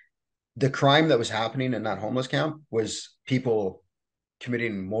this, the crime that was happening in that homeless camp was people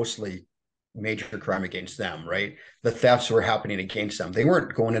committing mostly major crime against them, right? The thefts were happening against them. They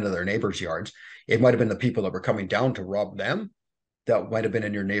weren't going into their neighbors' yards. It might have been the people that were coming down to rob them that might have been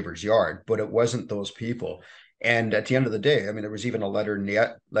in your neighbor's yard, but it wasn't those people. And at the end of the day, I mean, there was even a letter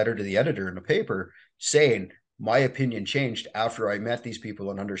to the editor in the paper saying, my opinion changed after I met these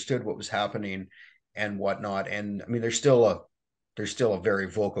people and understood what was happening and whatnot. And I mean, there's still a very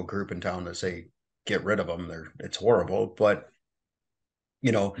vocal group in town that say, get rid of them. It's horrible, but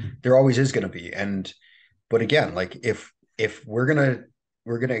there always is going to be. But again, like if we're going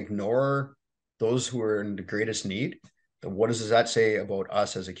to ignore those who are in the greatest need, then what does that say about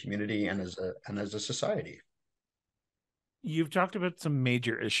us as a community and as a society? You've talked about some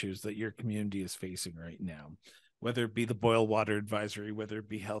major issues that your community is facing right now, whether it be the boil water advisory, whether it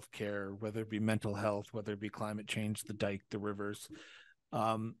be healthcare, whether it be mental health, whether it be climate change, the dike, the rivers.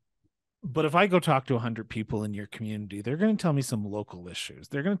 But if I go talk to 100 people in your community, they're going to tell me some local issues.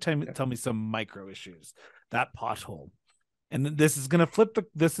 They're going to tell me some micro issues, that pothole. And this is going to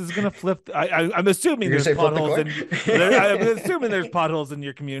flip. I'm assuming there's potholes. I'm assuming there's potholes in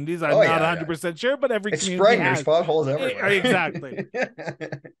your communities. I'm not 100% sure, but every community has. There's potholes everywhere. Exactly.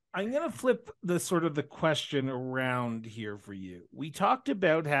 I'm going to flip the question around here for you. We talked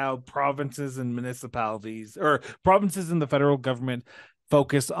about how provinces and municipalities, or provinces and the federal government,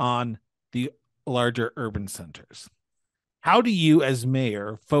 focus on the larger urban centers. How do you, as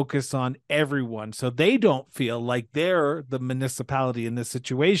mayor, focus on everyone so they don't feel like they're the municipality in this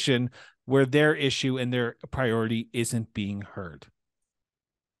situation where their issue and their priority isn't being heard?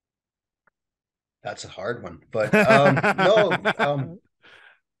 That's a hard one, but no.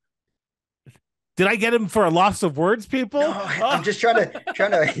 Did I get him for a loss of words, people? No, I'm just trying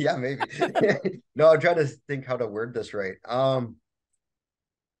to, yeah, maybe. No, I'm trying to think how to word this right.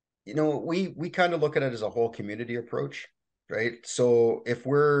 We kind of look at it as a whole community approach, right? So if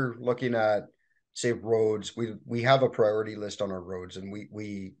we're looking at, say, roads, we have a priority list on our roads, and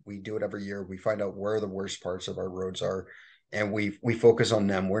we do it every year. We find out where the worst parts of our roads are, and we focus on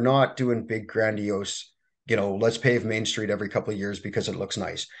them. We're not doing big grandiose, let's pave Main Street every couple of years because it looks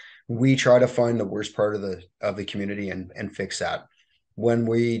nice. We try to find the worst part of the community and fix that. When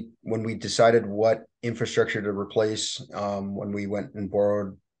we decided what infrastructure to replace, when we went and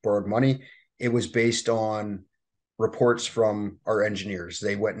borrowed money, it was based on reports from our engineers.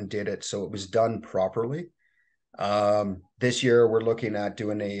 They went and did it, so it was done properly. This year, we're looking at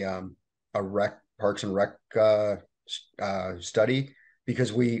doing a rec parks and rec study,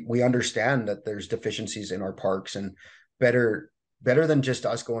 because we understand that there's deficiencies in our parks, and better than just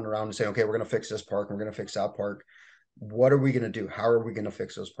us going around and saying, okay, we're going to fix this park, we're going to fix that park. What are we going to do? How are we going to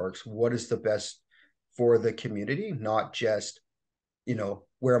fix those parks? What is the best for the community? Not just,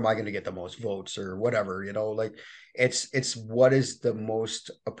 where am I going to get the most votes or whatever, like it's what is the most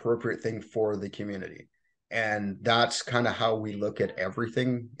appropriate thing for the community. And that's kind of how we look at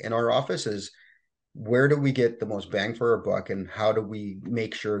everything in our office, is where do we get the most bang for our buck, and how do we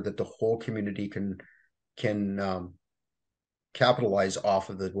make sure that the whole community can capitalize off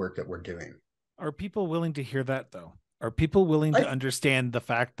of the work that we're doing. Are people willing to hear that, though? Are people willing to understand the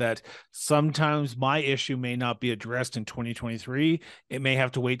fact that sometimes my issue may not be addressed in 2023? It may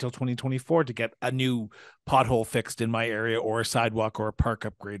have to wait till 2024 to get a new pothole fixed in my area, or a sidewalk or a park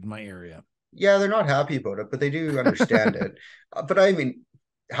upgrade in my area. Yeah, they're not happy about it, but they do understand it. But I mean,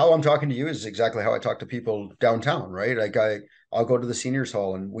 how I'm talking to you is exactly how I talk to people downtown, right? Like I'll go to the seniors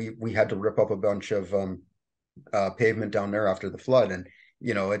hall, and we had to rip up a bunch of pavement down there after the flood, and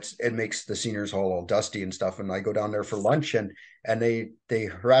it makes the seniors hall all dusty and stuff. And I go down there for lunch, and they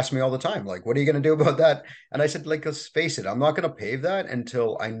harass me all the time, like, what are you going to do about that? And I said, like, let's face it, I'm not going to pave that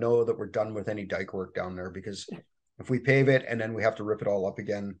until I know that we're done with any dike work down there, because if we pave it and then we have to rip it all up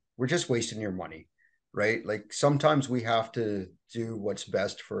again, we're just wasting your money, right? Like, sometimes we have to do what's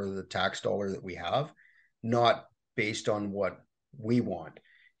best for the tax dollar that we have, not based on what we want.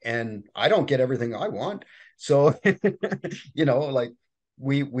 And I don't get everything I want. So, like,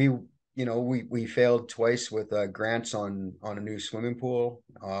 we failed twice with grants on a new swimming pool.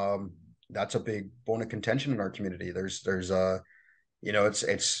 That's a big bone of contention in our community. There's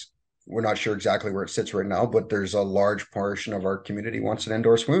it's we're not sure exactly where it sits right now, but there's a large portion of our community wants an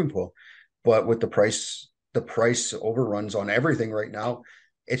indoor swimming pool. But with the price overruns on everything right now,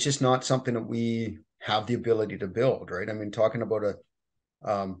 it's just not something that we have the ability to build, right? I mean, talking about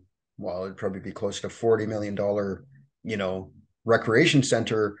well, it'd probably be close to $40 million, recreation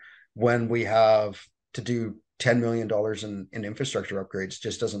center, when we have to do $10 million in infrastructure upgrades,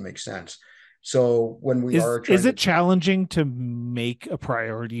 just doesn't make sense. So when we are trying is it challenging to make a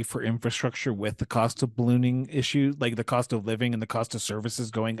priority for infrastructure with the cost of ballooning issue, like the cost of living and the cost of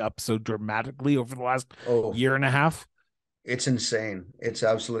services going up so dramatically over the last year and a half? It's insane. It's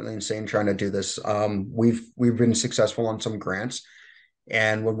absolutely insane trying to do this. We've been successful on some grants.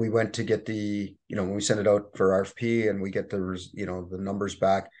 And when we went to get when we sent it out for RFP and we get the numbers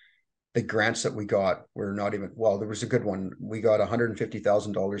back, the grants that we got were not even, well, there was a good one. We got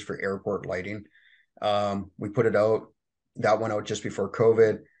 $150,000 for airport lighting. We put it out. That went out just before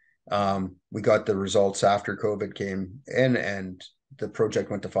COVID. We got the results after COVID came in, and the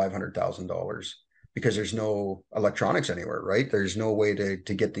project went to $500,000 because there's no electronics anywhere, right? There's no way to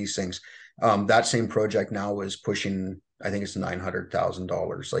get these things. That same project now is pushing, I think it's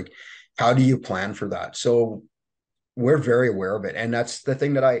 $900,000. Like, how do you plan for that? So we're very aware of it. And that's the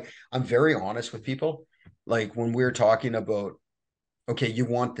thing that I'm very honest with people. Like, when we're talking about, okay, you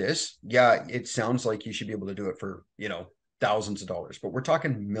want this. Yeah, it sounds like you should be able to do it for, thousands of dollars, but we're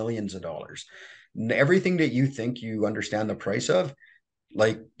talking millions of dollars. Everything that you think you understand the price of,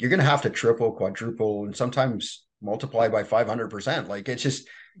 like, you're going to have to triple, quadruple, and sometimes multiply by 500%. Like, it's just,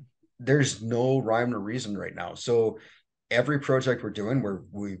 there's no rhyme or reason right now. So every project we're doing,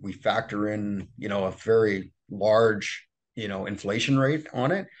 we factor in, a very large, inflation rate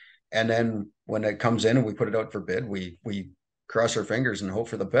on it. And then when it comes in and we put it out for bid, we cross our fingers and hope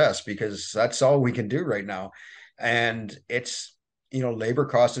for the best, because that's all we can do right now. And it's, labor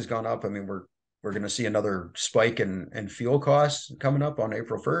cost has gone up. I mean, we're going to see another spike in fuel costs coming up on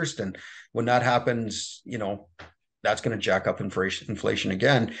April 1st. And when that happens, that's going to jack up inflation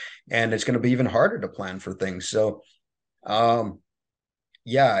again. And it's going to be even harder to plan for things. So,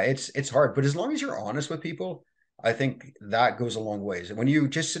 yeah, it's hard, but as long as you're honest with people, I think that goes a long ways. And when you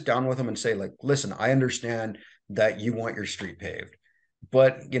just sit down with them and say, like, listen, I understand that you want your street paved,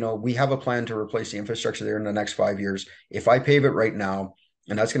 but we have a plan to replace the infrastructure there in the next 5 years. If I pave it right now,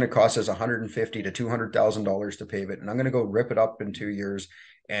 and that's going to cost us $150,000 to $200,000 to pave it. And I'm going to go rip it up in 2 years,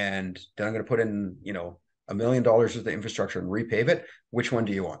 and then I'm going to put in, $1 million worth of infrastructure and repave it. Which one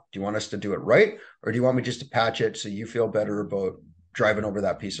do you want? Do you want us to do it right, or do you want me just to patch it so you feel better about driving over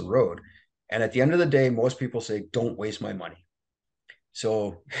that piece of road? And at the end of the day, most people say, "Don't waste my money."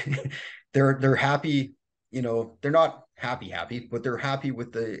 So they're happy. They're not happy, but they're happy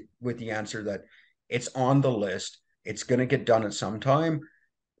with the answer that it's on the list. It's going to get done at some time.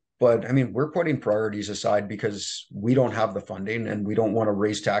 But I mean, we're putting priorities aside because we don't have the funding, and we don't want to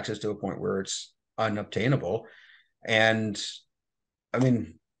raise taxes to a point where it's unobtainable. And I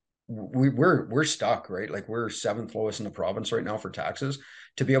mean, we're stuck, right? Like, we're seventh lowest in the province right now for taxes.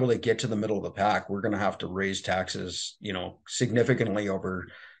 To be able to get to the middle of the pack, we're going to have to raise taxes, significantly over,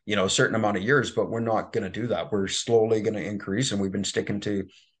 a certain amount of years. But we're not going to do that. We're slowly going to increase, and we've been sticking to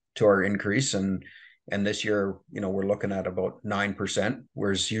our increase. And this year, we're looking at about 9%,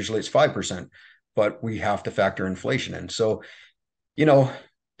 whereas usually it's 5%. But we have to factor inflation in. So, you know,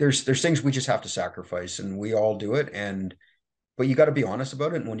 there's things we just have to sacrifice, and we all do it. But you got to be honest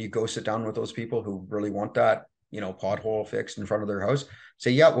about it. And when you go sit down with those people who really want that, pothole fixed in front of their house,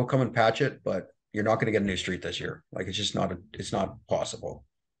 say, yeah, we'll come and patch it, but you're not going to get a new street this year. Like, it's just it's not possible.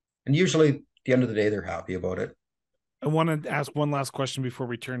 And usually at the end of the day, they're happy about it. I want to ask one last question before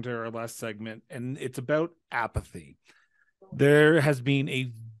we turn to our last segment, and it's about apathy. There has been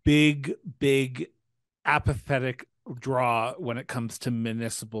a big apathetic draw when it comes to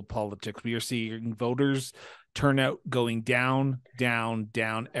municipal politics. We are seeing voters turnout going down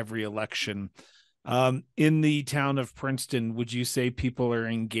every election. In the town of Princeton, would you say people are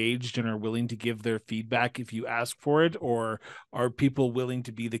engaged and are willing to give their feedback if you ask for it, or are people willing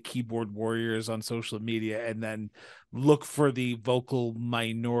to be the keyboard warriors on social media and then look for the vocal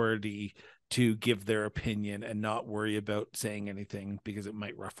minority to give their opinion and not worry about saying anything because it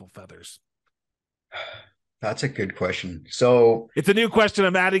might ruffle feathers? That's a good question. So it's a new question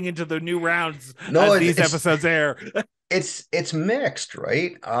I'm adding into the new rounds as these episodes air. It's mixed,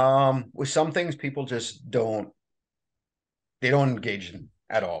 right? With some things, people just don't engage in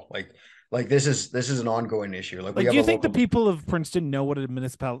at all. Like this is an ongoing issue. Like, do you think the people of Princeton know what a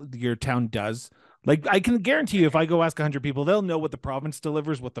municipality, your town, does? Like, I can guarantee you, if I go ask 100 people, they'll know what the province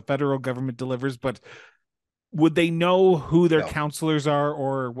delivers, what the federal government delivers, but would they know who their councillors are,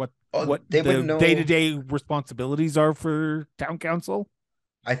 or what they the would know day-to-day responsibilities are for town council?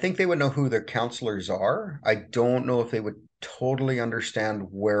 I think they would know who their counselors are. I don't know if they would totally understand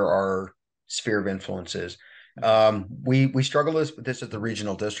where our sphere of influence is. We struggle with this at the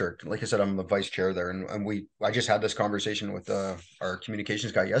regional district. Like I said, I'm the vice chair there, and I just had this conversation with our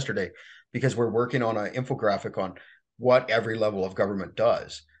communications guy yesterday, because we're working on an infographic on what every level of government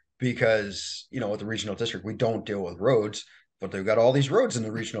does. Because at the regional district, we don't deal with roads, but they've got all these roads in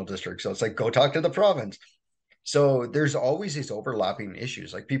the regional district. So it's like, go talk to the province. So there's always these overlapping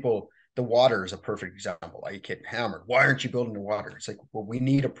issues. Like, the water is a perfect example. I get hammered. Why aren't you building the water? It's like, well, we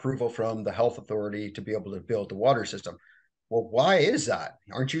need approval from the health authority to be able to build the water system. Well, why is that?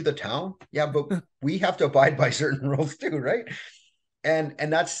 Aren't you the town? Yeah, but we have to abide by certain rules too, right? And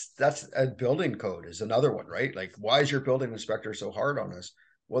that's a building code is another one, right? Like, why is your building inspector so hard on us?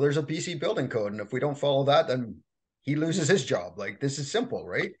 Well, there's a BC building code, and if we don't follow that, then he loses his job. Like, this is simple,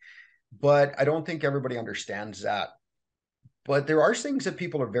 right? But I don't think everybody understands that. But there are things that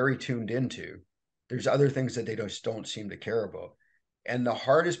people are very tuned into. There's other things that they just don't seem to care about. And the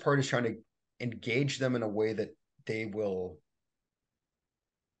hardest part is trying to engage them in a way that they will,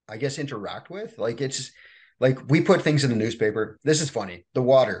 I guess, interact with. Like, it's like, we put things in the newspaper. This is funny. The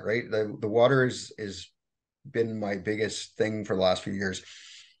water, right? The water is been my biggest thing for the last few years.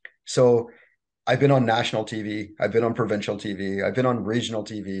 So I've been on national TV. I've been on provincial TV. I've been on regional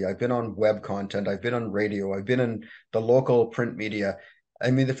TV. I've been on web content. I've been on radio. I've been in the local print media.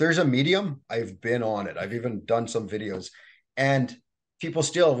 I mean, if there's a medium, I've been on it. I've even done some videos, and people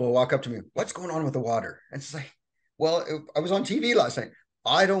still will walk up to me, "What's going on with the water?" And it's like, well, I was on TV last night.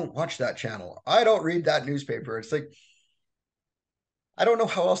 I don't watch that channel. I don't read that newspaper. It's like, I don't know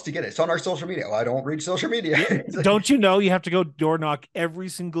how else to get it. It's on our social media. Well, I don't read social media. Like, don't you know you have to go door knock every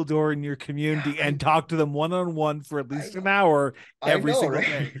single door in your community and talk to them one-on-one for at least an hour every single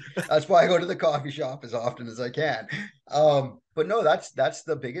day? That's why I go to the coffee shop as often as I can. But no, that's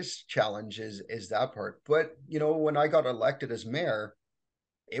the biggest challenge is that part. But when I got elected as mayor,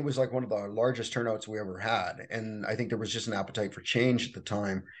 it was like one of the largest turnouts we ever had. And I think there was just an appetite for change at the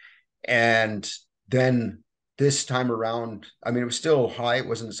time. And then this time around, I mean, it was still high. It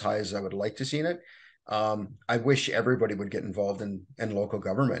wasn't as high as I would like to see it. I wish everybody would get involved in local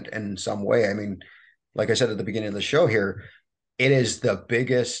government in some way. I mean, like I said at the beginning of the show here, it is the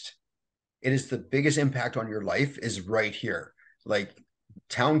biggest, it is the biggest impact on your life is right here. Like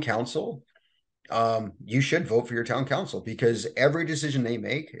town council, you should vote for your town council because every decision they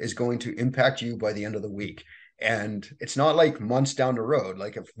make is going to impact you by the end of the week. And it's not like months down the road.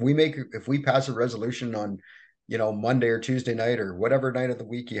 Like if we pass a resolution on, Monday or Tuesday night or whatever night of the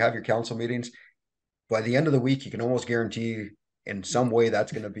week you have your council meetings, by the end of the week, you can almost guarantee in some way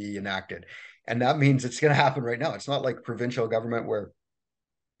that's going to be enacted. And that means it's going to happen right now. It's not like provincial government where,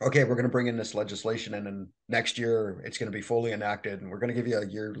 okay, we're going to bring in this legislation and then next year it's going to be fully enacted and we're going to give you a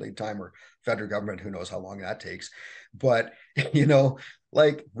year lead time, or federal government, who knows how long that takes. But,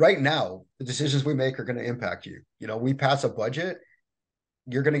 like right now, the decisions we make are going to impact you. We pass a budget,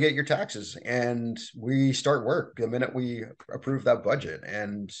 you're going to get your taxes, and we start work the minute we approve that budget.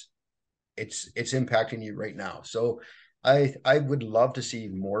 And it's impacting you right now. So I would love to see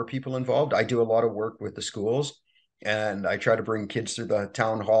more people involved. I do a lot of work with the schools, and I try to bring kids through the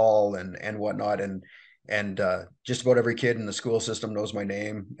town hall and whatnot. And just about every kid in the school system knows my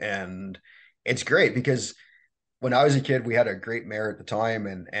name, and it's great because when I was a kid, we had a great mayor at the time,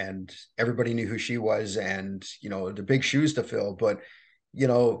 and everybody knew who she was, and the big shoes to fill. But you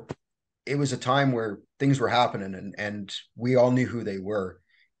know, it was a time where things were happening, and we all knew who they were.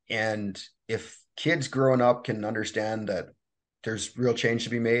 And if kids growing up can understand that there's real change to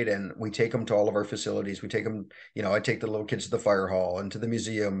be made, and we take them to all of our facilities, we take them, I take the little kids to the fire hall and to the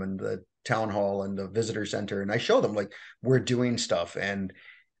museum and the town hall and the visitor center, and I show them like we're doing stuff. And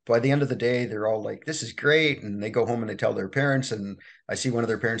by the end of the day, they're all like, this is great. And they go home and they tell their parents. And I see one of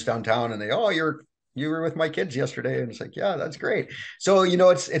their parents downtown and oh, you were with my kids yesterday. And it's like, yeah, that's great. So,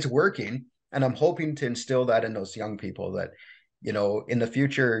 it's working. And I'm hoping to instill that in those young people that, in the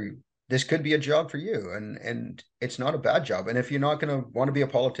future, this could be a job for you. And it's not a bad job. And if you're not going to want to be a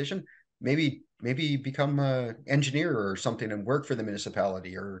politician, maybe become an engineer or something and work for the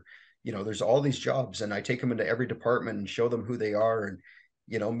municipality, or, there's all these jobs, and I take them into every department and show them who they are. And,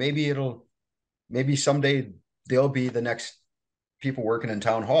 maybe someday they'll be the next people working in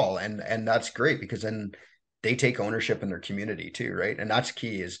town hall, and that's great because then they take ownership in their community too, right? And that's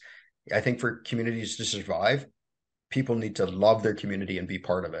key. Is I think for communities to survive, people need to love their community and be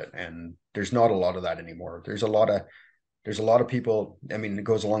part of it. And there's not a lot of that anymore. There's a lot of people, I mean, it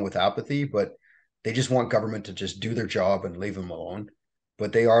goes along with apathy, but they just want government to just do their job and leave them alone.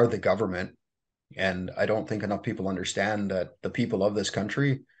 But they are the government. And I don't think enough people understand that the people of this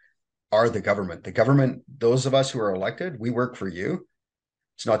country are the government. The government, those of us who are elected, we work for you.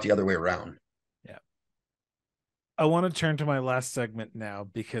 It's not the other way around. Yeah. I want to turn to my last segment now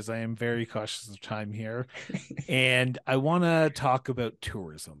because I am very cautious of time here. And I want to talk about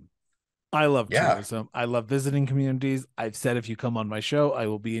tourism. I love tourism. I love visiting communities. I've said if you come on my show, I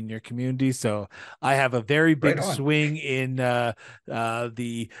will be in your community. So I have a very big swing in the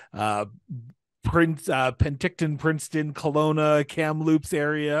Penticton, Princeton, Kelowna, Kamloops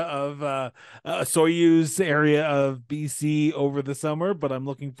area of Soyuz area of BC over the summer, but I'm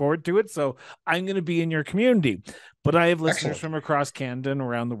looking forward to it. So I'm going to be in your community. But I have listeners from across Canada and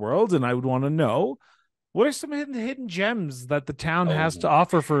around the world, and I would want to know, what are some hidden gems that the town has to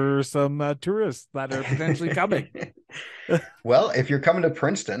offer for some tourists that are potentially coming? Well, if you're coming to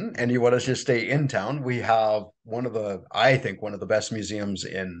Princeton and you want to just stay in town, we have I think one of the best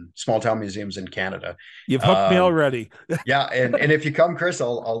small town museums in Canada. You've hooked me already. Yeah. And if you come, Chris,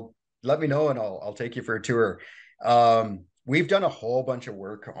 I'll let me know and I'll take you for a tour. We've done a whole bunch of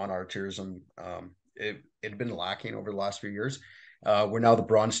work on our tourism. It'd been lacking over the last few years. We're now the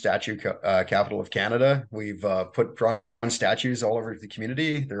bronze statue capital of Canada. We've put bronze statues all over the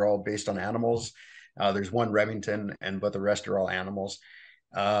community. They're all based on animals. There's one Remington, but the rest are all animals.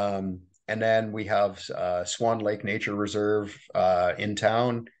 And then we have Swan Lake Nature Reserve in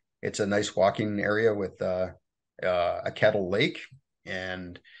town. It's a nice walking area with a kettle lake.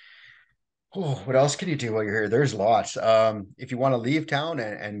 And what else can you do while you're here? There's lots. If you want to leave town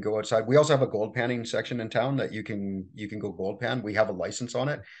and go outside, we also have a gold panning section in town that you can go gold pan. We have a license on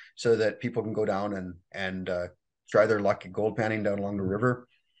it so that people can go down and try their luck at gold panning down along the river.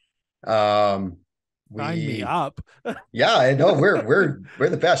 Sign me up. Yeah, I know we're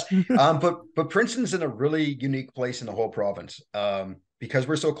the best. But Princeton's in a really unique place in the whole province. Because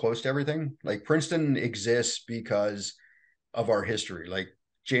we're so close to everything. Like Princeton exists because of our history. Like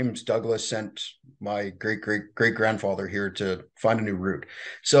James Douglas sent my great grandfather here to find a new route.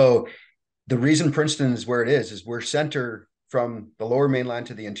 So the reason Princeton is where it is we're center from the lower mainland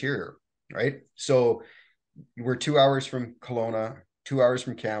to the interior, right? So we're 2 hours from Kelowna, 2 hours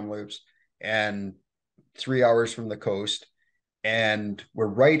from Kamloops, and 3 hours from the coast. and we're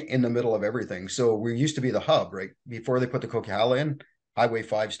right in the middle of everything. So we used to be the hub, right? Before they put the Coquihalla in, Highway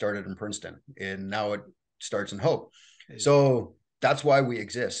 5 started in Princeton, and now it starts in Hope. So that's why we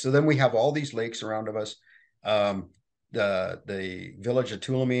exist. So then we have all these lakes around of us. Um, the village of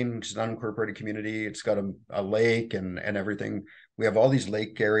Tulameen, which is an unincorporated community, it's got a lake and everything. We have all these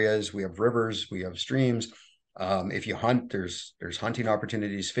lake areas. We have rivers. We have streams. If you hunt, there's hunting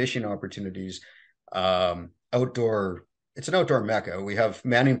opportunities, fishing opportunities, outdoor. It's an outdoor mecca. We have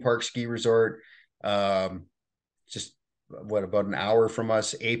Manning Park Ski Resort, just what about an hour from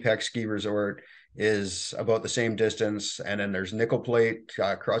us. Apex Ski Resort is about the same distance, and then there's Nickel Plate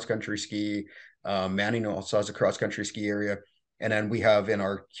cross country ski. Manning also has a cross country ski area, and then we have in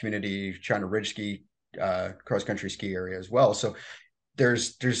our community China Ridge Ski cross country ski area as well. So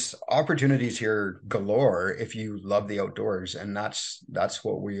there's opportunities here galore if you love the outdoors, and that's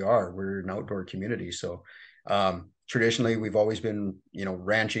what we are. We're an outdoor community. So traditionally we've always been,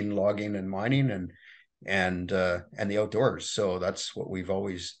 ranching, logging, and mining, and the outdoors. So that's what we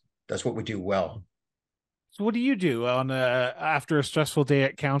do well. So what do you do on after a stressful day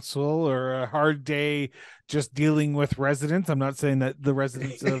at council or a hard day just dealing with residents? I'm not saying that the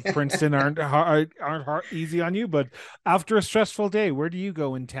residents of Princeton aren't easy on you, but after a stressful day, where do you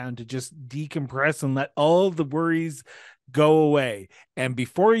go in town to just decompress and let all the worries go away? And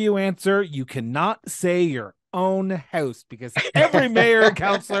before you answer, you cannot say your own house because every mayor and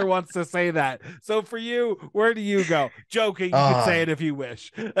councilor wants to say that. So for you, where do you go? Joking, you could say it if you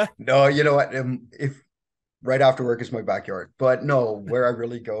wish. No, you know what? If right after work is my backyard. But no, where I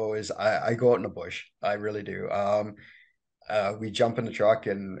really go is I go out in the bush. I really do. We jump in the truck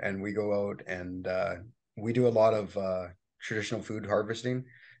and we go out, and we do a lot of traditional food harvesting.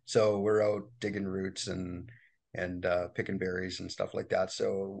 So we're out digging roots and picking berries and stuff like that.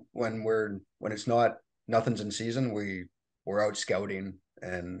 So when it's not nothing's in season, we're out scouting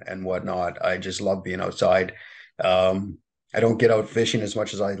and whatnot. I just love being outside. I don't get out fishing as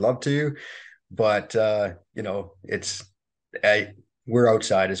much as I'd love to, but it's we're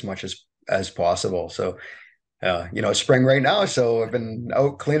outside as much as possible. So spring right now, so I've been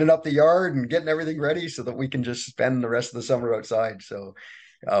out cleaning up the yard and getting everything ready so that we can just spend the rest of the summer outside. So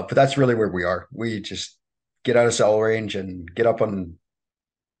but that's really where we are. We just get out of cell range and get up and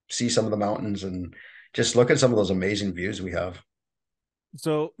see some of the mountains and just look at some of those amazing views we have.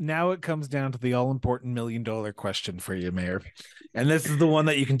 So now it comes down to the all important $1 million question for you, Mayor. And this is the one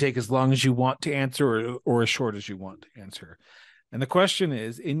that you can take as long as you want to answer or as short as you want to answer. And the question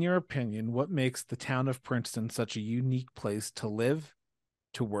is, in your opinion, what makes the town of Princeton such a unique place to live,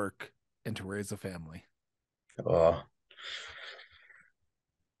 to work, and to raise a family?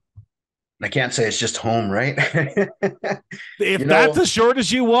 I can't say it's just home, right? If that's as short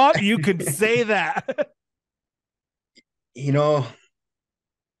as you want, you can say that.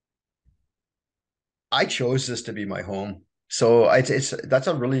 I chose this to be my home. So that's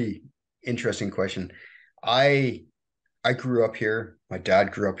a really interesting question. I I grew up here. My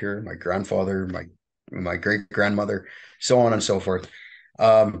dad grew up here. My grandfather, my great grandmother, so on and so forth.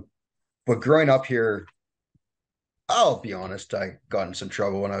 Um, but growing up here, I'll be honest, I got in some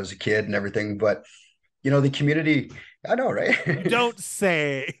trouble when I was a kid and everything. But the community, I know, You right? don't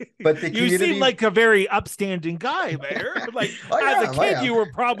say. But the You seem community, like a very upstanding guy, Mayor. Like I as a am, I kid, am. you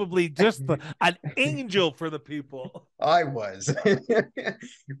were probably just an angel for the people. I was.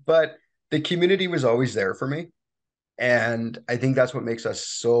 But the community was always there for me. And I think that's what makes us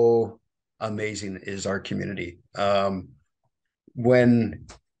so amazing is our community. When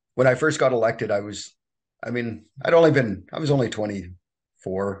when I first got elected, I was only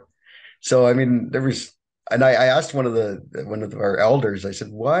 24. So I mean, and I asked one of our elders, I said,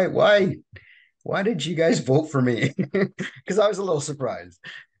 why did you guys vote for me? Because I was a little surprised.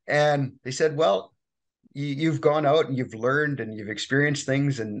 And they said, well, you've gone out and you've learned and you've experienced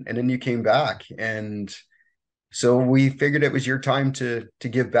things, and then you came back. And so we figured it was your time to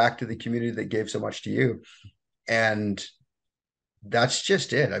give back to the community that gave so much to you. And that's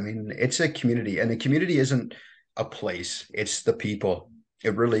just it. I mean, it's a community, and the community isn't a place, it's the people.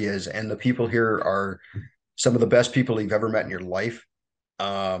 It really is. And the people here are some of the best people you've ever met in your life.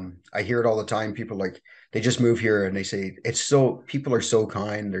 I hear it all the time. People they just move here and they say people are so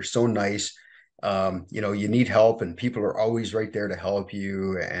kind, they're so nice. You need help and people are always right there to help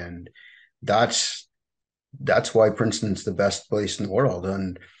you. And that's that's why Princeton's the best place in the world.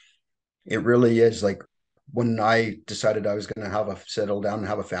 And it really is. Like when I decided I was going to settle down and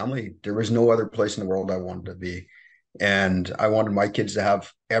have a family, there was no other place in the world I wanted to be. And I wanted my kids to have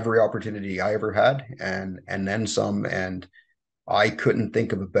every opportunity I ever had and then some. And I couldn't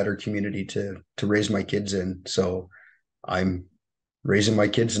think of a better community to raise my kids in. So I'm raising my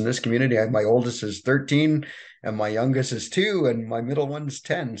kids in this community. My oldest is 13 and my youngest is 2 and my middle one's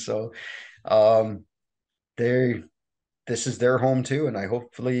 10. So um, they this is their home too, and I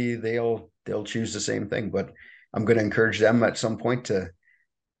hopefully they'll choose the same thing. But I'm going to encourage them at some point to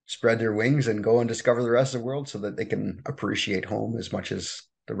spread their wings and go and discover the rest of the world so that they can appreciate home as much as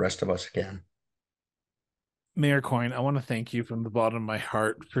the rest of us can. Mayor Coyne, I want to thank you from the bottom of my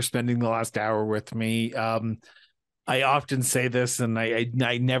heart for spending the last hour with me. I often say this, and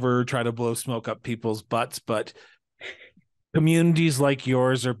I never try to blow smoke up people's butts, but communities like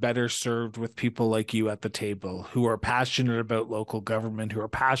yours are better served with people like you at the table who are passionate about local government, who are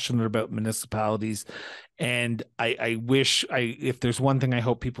passionate about municipalities. And I wish if there's one thing I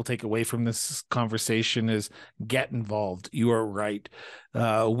hope people take away from this conversation is get involved. You are right.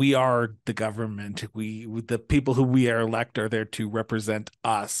 We are the government. The people who we are elect are there to represent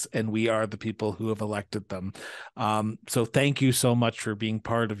us, and we are the people who have elected them. So thank you so much for being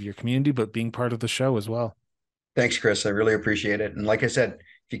part of your community, but being part of the show as well. Thanks, Chris. I really appreciate it. And like I said,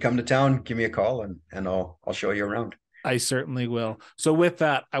 if you come to town, give me a call and I'll show you around. I certainly will. So with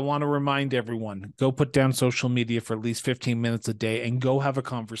that, I want to remind everyone, go put down social media for at least 15 minutes a day and go have a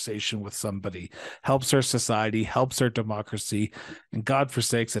conversation with somebody. Helps our society, helps our democracy, and God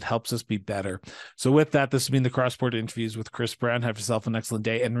forsakes, it helps us be better. So with that, this has been the Cross Border Interviews with Chris Brown. Have yourself an excellent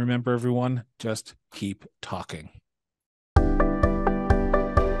day. And remember, everyone, just keep talking.